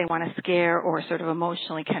or they want to scare or sort of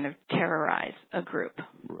emotionally kind of terrorize a group.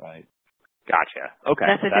 Right. Gotcha. Okay.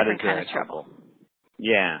 That's a different kind of trouble.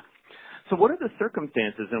 Yeah. So what are the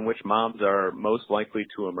circumstances in which mobs are most likely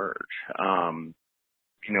to emerge?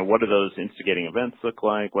 What do those instigating events look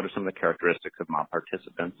like? What are some of the characteristics of mob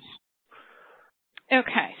participants?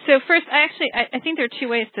 Okay. So first, I think there are two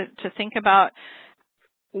ways to think about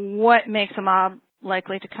what makes a mob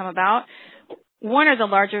likely to come about. One are the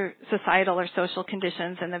larger societal or social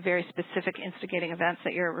conditions and the very specific instigating events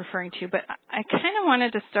that you're referring to. But I kind of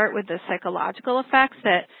wanted to start with the psychological effects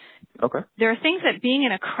that there are things that being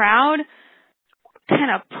in a crowd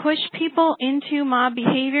kind of push people into mob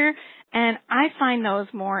behavior, and I find those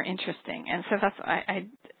more interesting. And so that's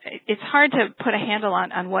it's hard to put a handle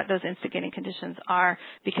on what those instigating conditions are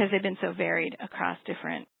because they've been so varied across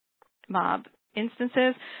different mob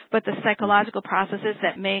instances, but the psychological processes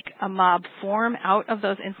that make a mob form out of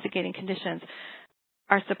those instigating conditions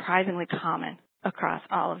are surprisingly common across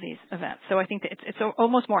all of these events. So I think that it's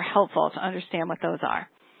almost more helpful to understand what those are.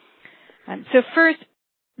 So first,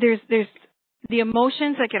 there's the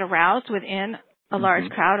emotions that get aroused within a large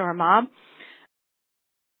crowd or a mob.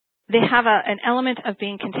 They have an element of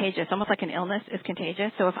being contagious, almost like an illness is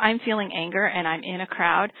contagious. So if I'm feeling anger and I'm in a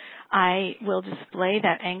crowd, I will display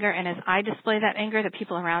that anger. And as I display that anger, the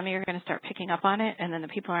people around me are going to start picking up on it. And then the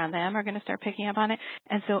people around them are going to start picking up on it.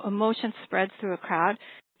 And so emotion spreads through a crowd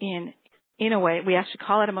in a way. We actually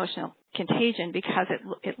call it emotional contagion because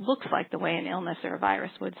it looks like the way an illness or a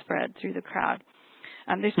virus would spread through the crowd.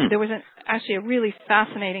 There was actually a really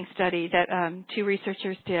fascinating study that two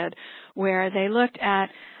researchers did where they looked at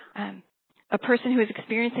a person who was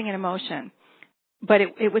experiencing an emotion, but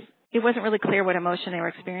it wasn't really clear what emotion they were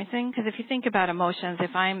experiencing. Because if you think about emotions,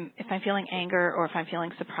 if I'm feeling anger or if I'm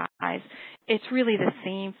feeling surprise, it's really the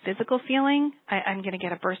same physical feeling. I'm going to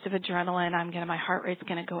get a burst of adrenaline. My heart rate's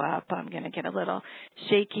going to go up. I'm going to get a little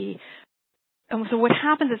shaky. And so what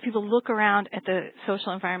happens is people look around at the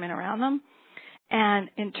social environment around them and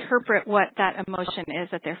interpret what that emotion is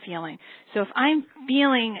that they're feeling. So if I'm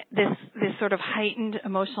feeling this sort of heightened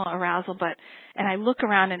emotional arousal, and I look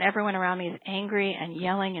around and everyone around me is angry and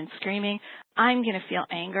yelling and screaming, I'm going to feel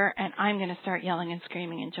anger and I'm going to start yelling and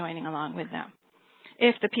screaming and joining along with them.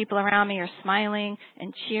 If the people around me are smiling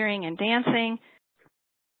and cheering and dancing,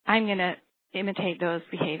 I'm going to imitate those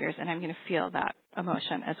behaviors and I'm going to feel that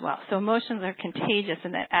emotion as well. So emotions are contagious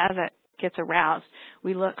in that as it gets aroused,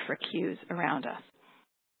 we look for cues around us.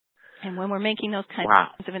 And when we're making those kinds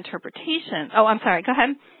of interpretations, I'm sorry, go ahead.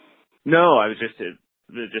 No, I was just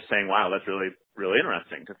saying, wow, that's really, really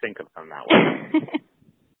interesting to think of them that way.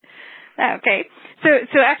 Okay.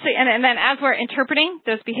 So actually, and then as we're interpreting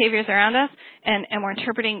those behaviors around us and we're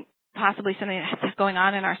interpreting possibly something that's going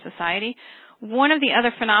on in our society, one of the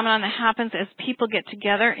other phenomena that happens as people get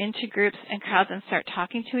together into groups and crowds and start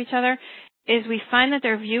talking to each other is we find that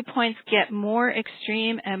their viewpoints get more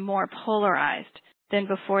extreme and more polarized than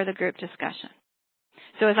before the group discussion.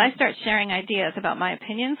 So as I start sharing ideas about my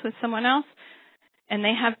opinions with someone else, and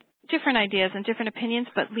they have different ideas and different opinions,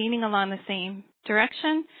 but leaning along the same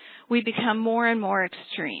direction, we become more and more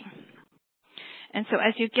extreme. And so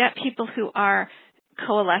as you get people who are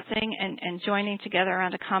coalescing and joining together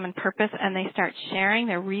around a common purpose and they start sharing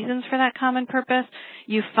their reasons for that common purpose,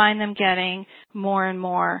 you find them getting more and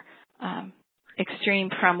more extreme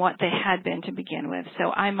from what they had been to begin with. So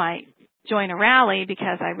I might join a rally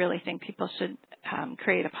because I really think people should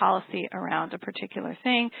create a policy around a particular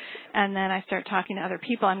thing, and then I start talking to other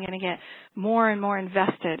people. I'm going to get more and more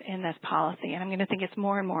invested in this policy, and I'm going to think it's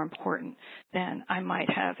more and more important than I might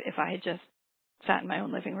have if I had just sat in my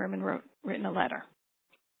own living room and written a letter.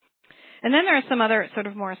 And then there are some other sort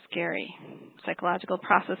of more scary psychological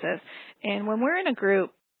processes. And when we're in a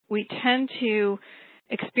group, we tend to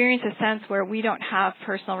experience a sense where we don't have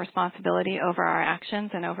personal responsibility over our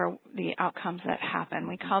actions and over the outcomes that happen.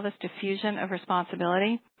 We call this diffusion of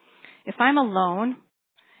responsibility. If I'm alone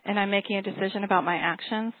and I'm making a decision about my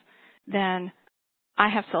actions, then I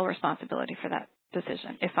have sole responsibility for that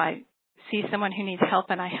decision. If I see someone who needs help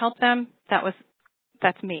and I help them,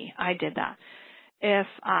 that's me. I did that. If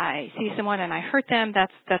I see someone and I hurt them,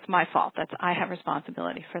 that's my fault. I have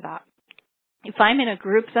responsibility for that. If I'm in a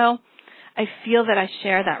group, though, I feel that I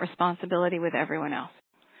share that responsibility with everyone else.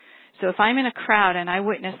 So if I'm in a crowd and I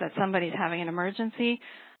witness that somebody's having an emergency,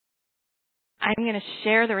 I'm going to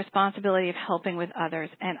share the responsibility of helping with others,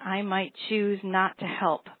 and I might choose not to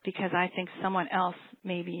help because I think someone else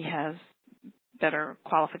maybe has better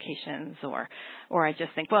qualifications, or I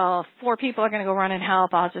just think, well, if 4 people are going to go run and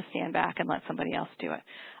help, I'll just stand back and let somebody else do it.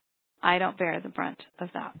 I don't bear the brunt of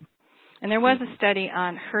that. And there was a study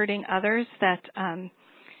on hurting others that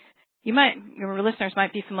your listeners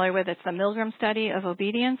might be familiar with. It's the Milgram study of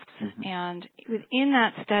obedience. Mm-hmm. And within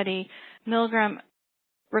that study, Milgram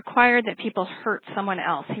required that people hurt someone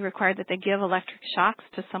else. He required that they give electric shocks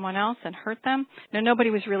to someone else and hurt them. Now, nobody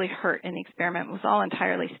was really hurt in the experiment. It was all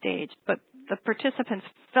entirely staged, but the participants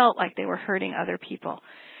felt like they were hurting other people.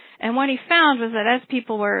 And what he found was that as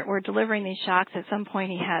people were delivering these shocks, at some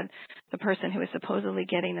point he had the person who was supposedly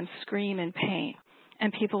getting them scream in pain,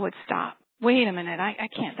 and people would stop. Wait a minute, I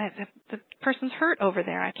can't, the person's hurt over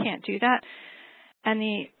there, I can't do that. And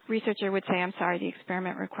the researcher would say, I'm sorry, the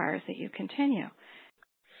experiment requires that you continue.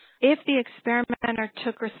 If the experimenter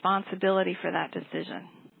took responsibility for that decision,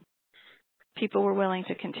 people were willing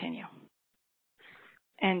to continue.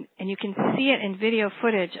 And you can see it in video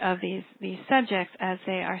footage of these subjects as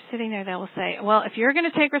they are sitting there. They will say, well, if you're going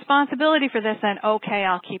to take responsibility for this, then okay,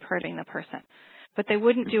 I'll keep hurting the person. But they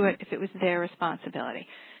wouldn't do it if it was their responsibility.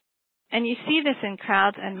 And you see this in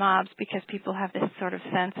crowds and mobs because people have this sort of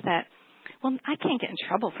sense that, well, I can't get in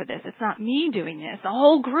trouble for this. It's not me doing this. The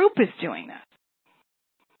whole group is doing this.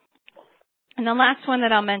 And the last one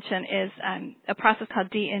that I'll mention is a process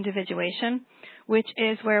called de-individuation, which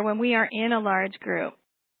is where when we are in a large group,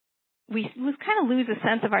 we kind of lose a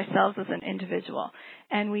sense of ourselves as an individual,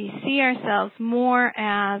 and we see ourselves more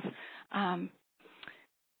as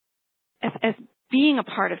being a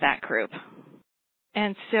part of that group.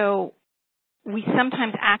 And so we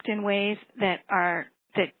sometimes act in ways that are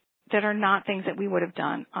not things that we would have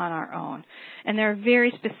done on our own. And there are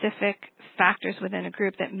very specific factors within a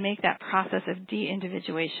group that make that process of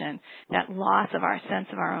de-individuation, that loss of our sense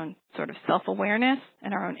of our own sort of self-awareness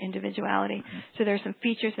and our own individuality. So there are some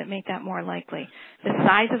features that make that more likely. The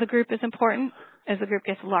size of the group is important. As the group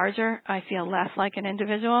gets larger, I feel less like an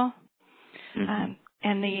individual. Mm-hmm.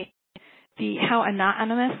 And the how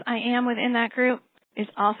anonymous I am within that group is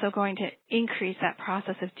also going to increase that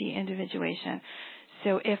process of de-individuation.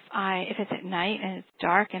 So if it's at night and it's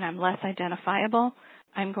dark and I'm less identifiable,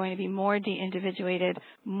 I'm going to be more de-individuated,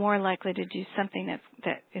 more likely to do something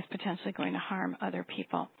that is potentially going to harm other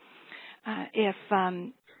people. If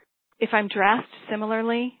I'm dressed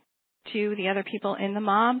similarly to the other people in the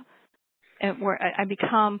mob, I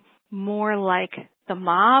become more like the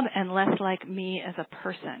mob and less like me as a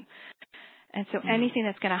person. And so anything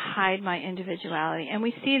that's going to hide my individuality. And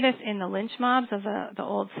we see this in the lynch mobs of the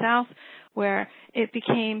Old South, where it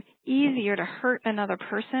became easier to hurt another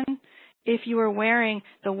person if you were wearing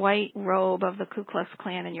the white robe of the Ku Klux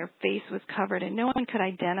Klan and your face was covered and no one could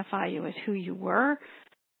identify you as who you were.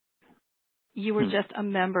 You were just a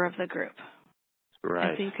member of the group. Right.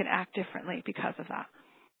 And so you could act differently because of that.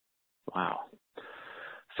 Wow.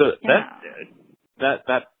 So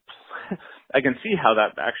that I can see how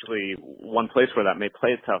that actually, one place where that may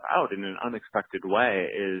play itself out in an unexpected way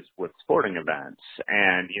is with sporting events.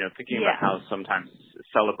 And, thinking about how sometimes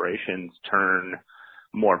celebrations turn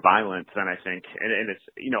more violent than I think, and it's,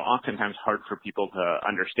 oftentimes hard for people to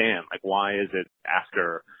understand, like, why is it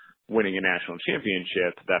after winning a national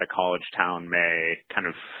championship that a college town may kind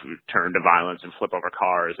of turn to violence and flip over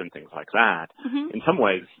cars and things like that? Mm-hmm. In some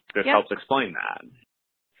ways, this helps explain that.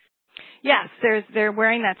 Yes, they're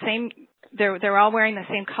wearing that same. They're all wearing the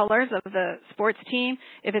same colors of the sports team.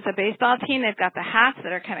 If it's a baseball team, they've got the hats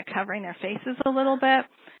that are kind of covering their faces a little bit,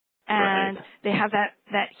 and they have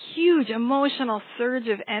that huge emotional surge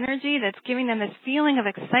of energy that's giving them this feeling of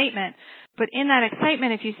excitement. But in that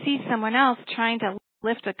excitement, if you see someone else trying to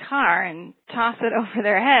lift a car and toss it over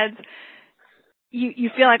their heads, you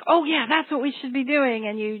feel like, oh yeah, that's what we should be doing,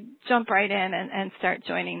 and you jump right in and start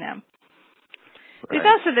joining them. Right.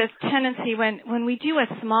 There's also this tendency when we do a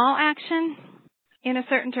small action in a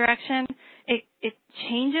certain direction, it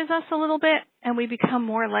changes us a little bit, and we become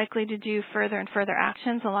more likely to do further and further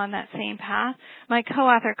actions along that same path. My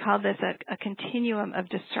co-author called this a continuum of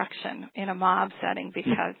destruction in a mob setting,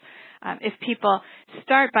 because if people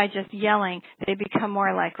start by just yelling, they become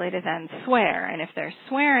more likely to then swear. And if they're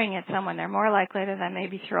swearing at someone, they're more likely to then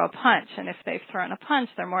maybe throw a punch. And if they've thrown a punch,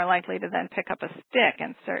 they're more likely to then pick up a stick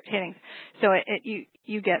and start hitting. So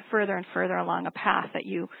you get further and further along a path that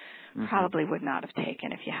you probably would not have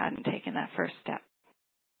taken if you hadn't taken that first step.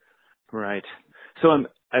 Right. So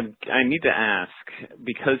I need to ask,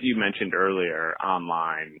 because you mentioned earlier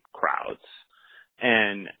online crowds,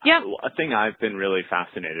 and Yep. a thing I've been really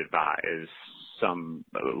fascinated by is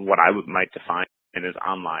what I might define as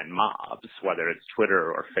online mobs, whether it's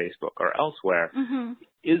Twitter or Facebook or elsewhere. Mm-hmm.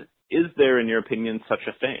 Is there, in your opinion, such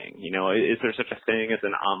a thing? Is there such a thing as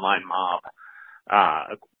an online mob?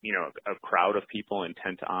 A crowd of people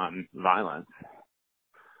intent on violence?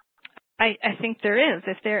 I think there is.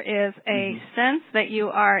 If there is a sense that you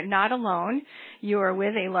are not alone, you are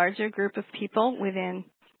with a larger group of people within,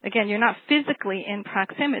 again, you're not physically in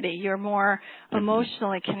proximity, you're more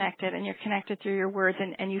emotionally connected, and you're connected through your words,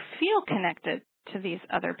 and you feel connected to these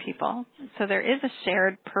other people. So there is a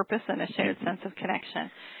shared purpose and a shared sense of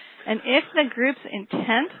connection. And if the group's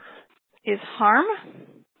intent is harm,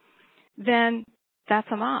 then that's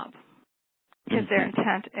a mob. Because their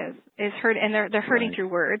intent is hurt, and they're hurting through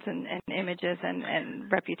words and images and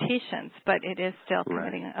reputations, but it is still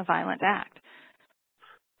committing a violent act.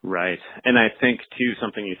 Right. And I think, too,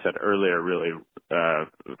 something you said earlier really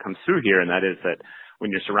comes through here, and that is that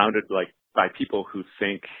when you're surrounded by people who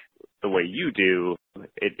think the way you do,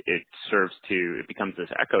 it becomes this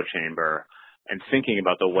echo chamber, and thinking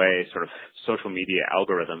about the way sort of social media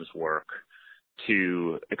algorithms work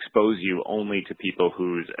to expose you only to people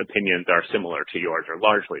whose opinions are similar to yours, or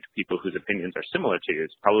largely to people whose opinions are similar to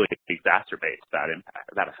yours, probably exacerbates that impact,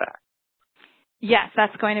 that effect. Yes,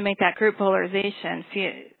 that's going to make that group polarization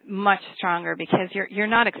feel much stronger, because you're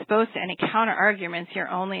not exposed to any counter arguments. You're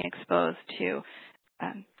only exposed to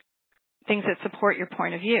things that support your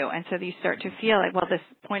point of view, and so you start to feel like, well, this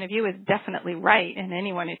point of view is definitely right, and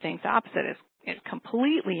anyone who thinks opposite is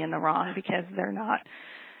completely in the wrong, because they're not.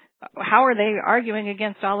 How are they arguing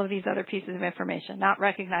against all of these other pieces of information, not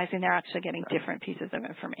recognizing they're actually getting different pieces of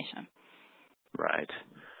information? Right.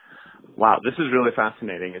 Wow, this is really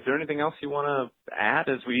fascinating. Is there anything else you want to add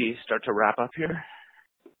as we start to wrap up here?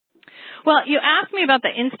 Well, you asked me about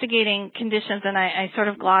the instigating conditions, and I sort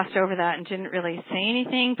of glossed over that and didn't really say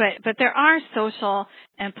anything, but there are social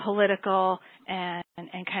and political and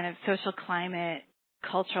kind of social climate,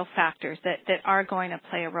 cultural factors that are going to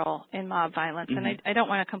play a role in mob violence. And I don't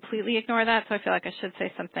want to completely ignore that, so I feel like I should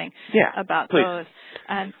say something about those.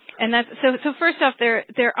 And that's so first off,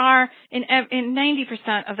 there are in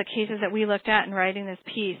 90% of the cases that we looked at in writing this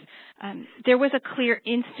piece, there was a clear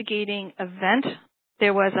instigating event.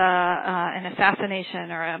 There was an assassination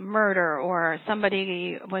or a murder, or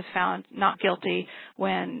somebody was found not guilty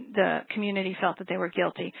when the community felt that they were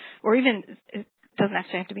guilty, or even it doesn't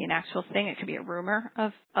actually have to be an actual thing. It could be a rumor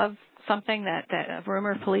of something, that a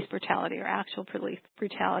rumor of police brutality or actual police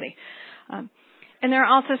brutality. And there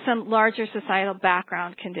are also some larger societal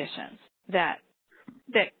background conditions that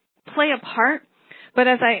play a part. But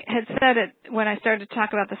as I had said when I started to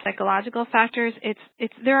talk about the psychological factors,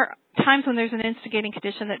 there are times when there's an instigating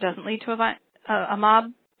condition that doesn't lead to a mob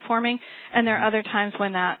forming, and there are other times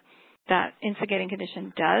when that instigating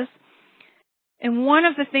condition does. And one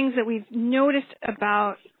of the things that we've noticed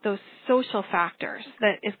about those social factors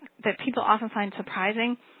that people often find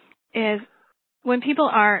surprising is when people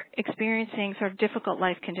are experiencing sort of difficult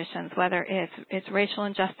life conditions, whether it's racial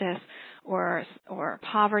injustice or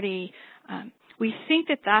poverty, we think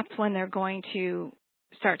that that's when they're going to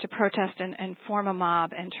start to protest and form a mob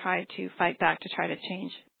and try to fight back to try to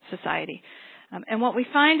change society. And what we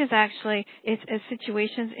find is actually, as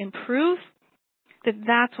situations improve,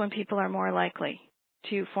 that's when people are more likely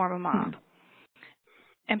to form a mob.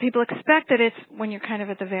 And people expect that it's when you're kind of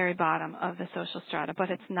at the very bottom of the social strata,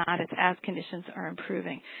 but it's not. It's as conditions are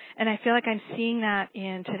improving. And I feel like I'm seeing that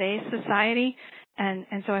in today's society, and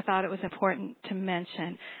so I thought it was important to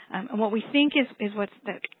mention. And what we think is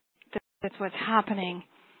that's what's happening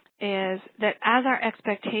is that as our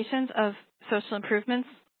expectations of social improvements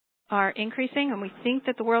are increasing, and we think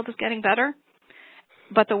that the world is getting better,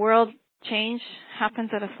 but the world change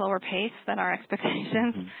happens at a slower pace than our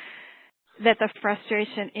expectations, that the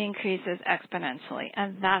frustration increases exponentially.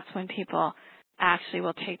 And that's when people actually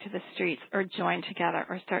will take to the streets or join together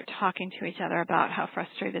or start talking to each other about how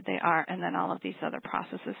frustrated they are, and then all of these other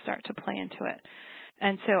processes start to play into it.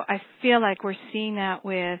 And so I feel like we're seeing that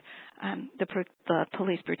with the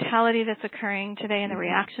police brutality that's occurring today and the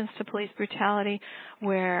reactions to police brutality,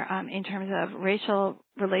 where in terms of racial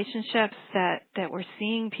relationships that we're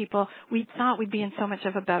seeing people, we thought we'd be in so much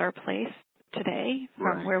of a better place today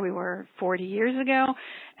from where we were 40 years ago,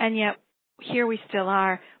 and yet here we still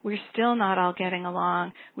are. We're still not all getting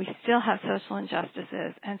along. We still have social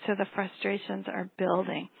injustices, and so the frustrations are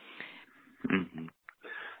building. Mm-hmm.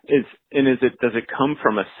 Does it come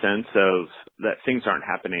from a sense of that things aren't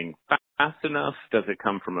happening fast enough? Does it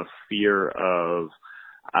come from a fear of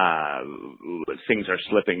things are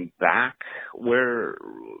slipping back? Where,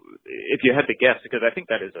 if you had to guess, because I think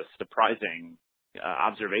that is a surprising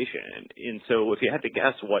observation. And so if you had to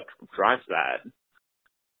guess what drives that?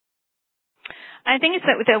 I think it's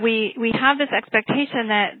that we have this expectation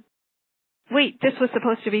that, wait, this was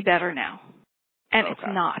supposed to be better now. And it's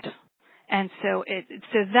not. And so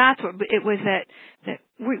that's what it was, that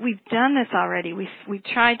we've done this already. We've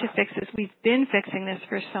tried to fix this. We've been fixing this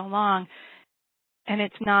for so long, and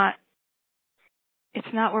it's not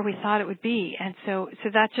where we thought it would be. And so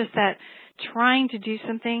that's just that trying to do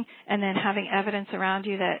something and then having evidence around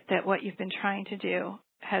you that what you've been trying to do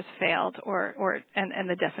has failed, and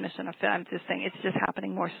the definition of failure, I'm just saying it's just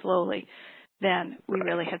happening more slowly than we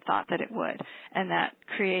really had thought that it would. And that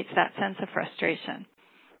creates that sense of frustration.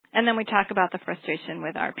 And then we talk about the frustration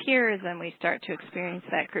with our peers, and we start to experience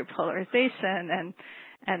that group polarization,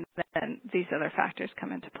 and then these other factors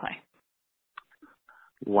come into play.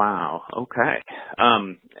 Wow. Okay.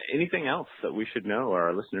 Anything else that we should know or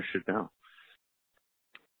our listeners should know?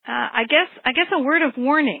 I guess a word of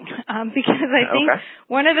warning, because I think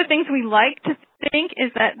one of the things we like to think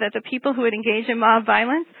is that the people who would engage in mob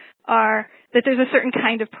violence are that there's a certain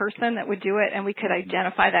kind of person that would do it, and we could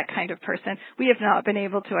identify that kind of person. We have not been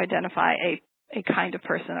able to identify a kind of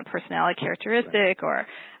person, a personality characteristic, or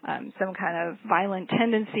some kind of violent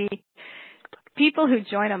tendency. People who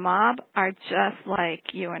join a mob are just like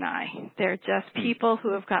you and I. They're just people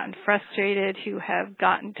who have gotten frustrated, who have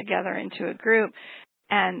gotten together into a group,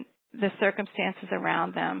 and the circumstances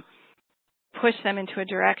around them push them into a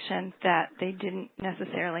direction that they didn't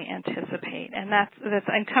necessarily anticipate. And that's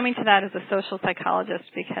I'm coming to that as a social psychologist,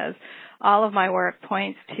 because all of my work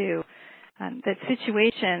points to that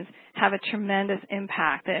situations have a tremendous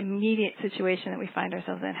impact. The immediate situation that we find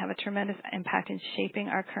ourselves in have a tremendous impact in shaping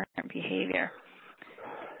our current behavior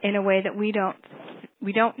in a way that we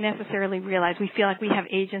don't necessarily realize. We feel like we have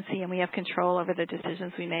agency and we have control over the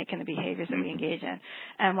decisions we make and the behaviors that we engage in.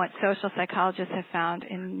 And what social psychologists have found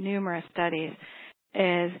in numerous studies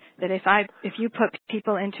is that if you put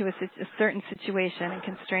people into a certain situation and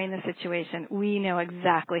constrain the situation, we know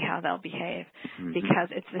exactly how they'll behave, because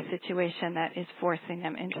it's the situation that is forcing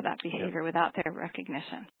them into that behavior without their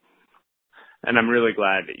recognition. And I'm really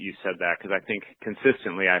glad that you said that, because I think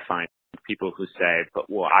consistently I find people who say,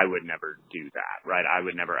 well, I would never do that, right? I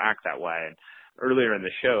would never act that way. And earlier in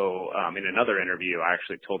the show, in another interview, I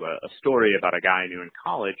actually told a story about a guy I knew in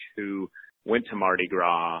college who went to Mardi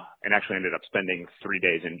Gras and actually ended up spending 3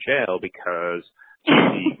 days in jail because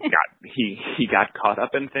he got caught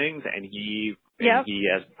up in things, and he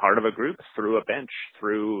as part of a group threw a bench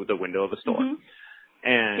through the window of a store.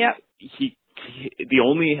 And he the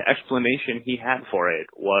only explanation he had for it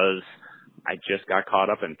was, I just got caught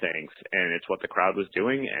up in things, and it's what the crowd was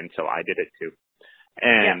doing, and so I did it too.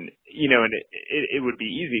 And, you know, and it would be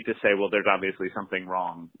easy to say, well, there's obviously something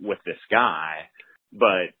wrong with this guy,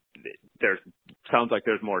 but sounds like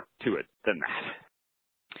there's more to it than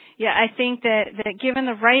that. Yeah, I think that given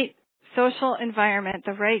the right social environment,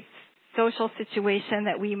 the right social situation,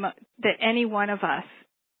 that any one of us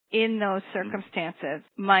in those circumstances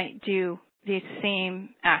might do the same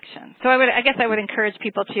action. So I guess I would encourage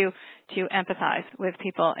people to empathize with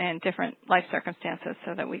people in different life circumstances,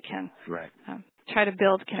 so that we can try to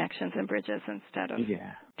build connections and bridges instead of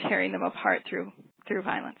tearing them apart through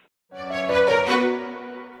violence.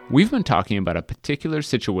 We've been talking about a particular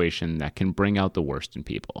situation that can bring out the worst in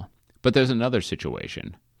people. But there's another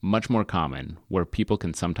situation, much more common, where people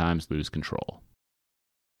can sometimes lose control.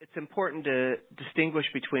 It's important to distinguish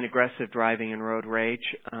between aggressive driving and road rage.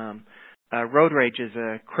 Road rage is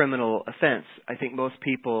a criminal offense. I think most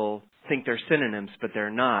people think they're synonyms, but they're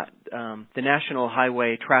not. The National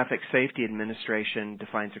Highway Traffic Safety Administration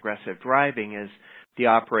defines aggressive driving as the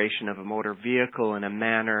operation of a motor vehicle in a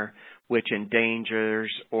manner which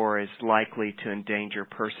endangers or is likely to endanger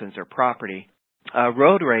persons or property.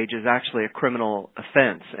 Road rage is actually a criminal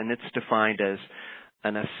offense, and it's defined as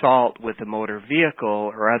an assault with a motor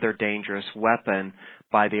vehicle or other dangerous weapon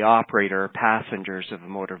by the operator or passengers of a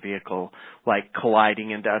motor vehicle, like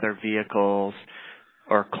colliding into other vehicles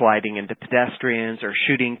or colliding into pedestrians or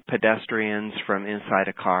shooting pedestrians from inside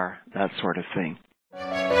a car, that sort of thing.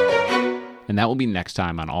 And that will be next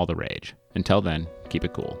time on All the Rage. Until then, keep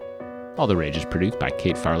it cool. All the Rage is produced by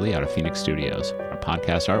Kate Farley out of Phoenix Studios. Our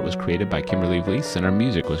podcast art was created by Kimberly Vlies, and our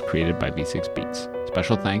music was created by V6 Beats.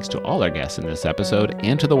 Special thanks to all our guests in this episode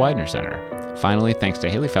and to the Widener Center. Finally, thanks to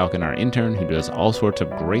Haley Falcon, our intern, who does all sorts of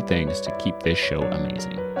great things to keep this show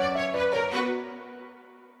amazing.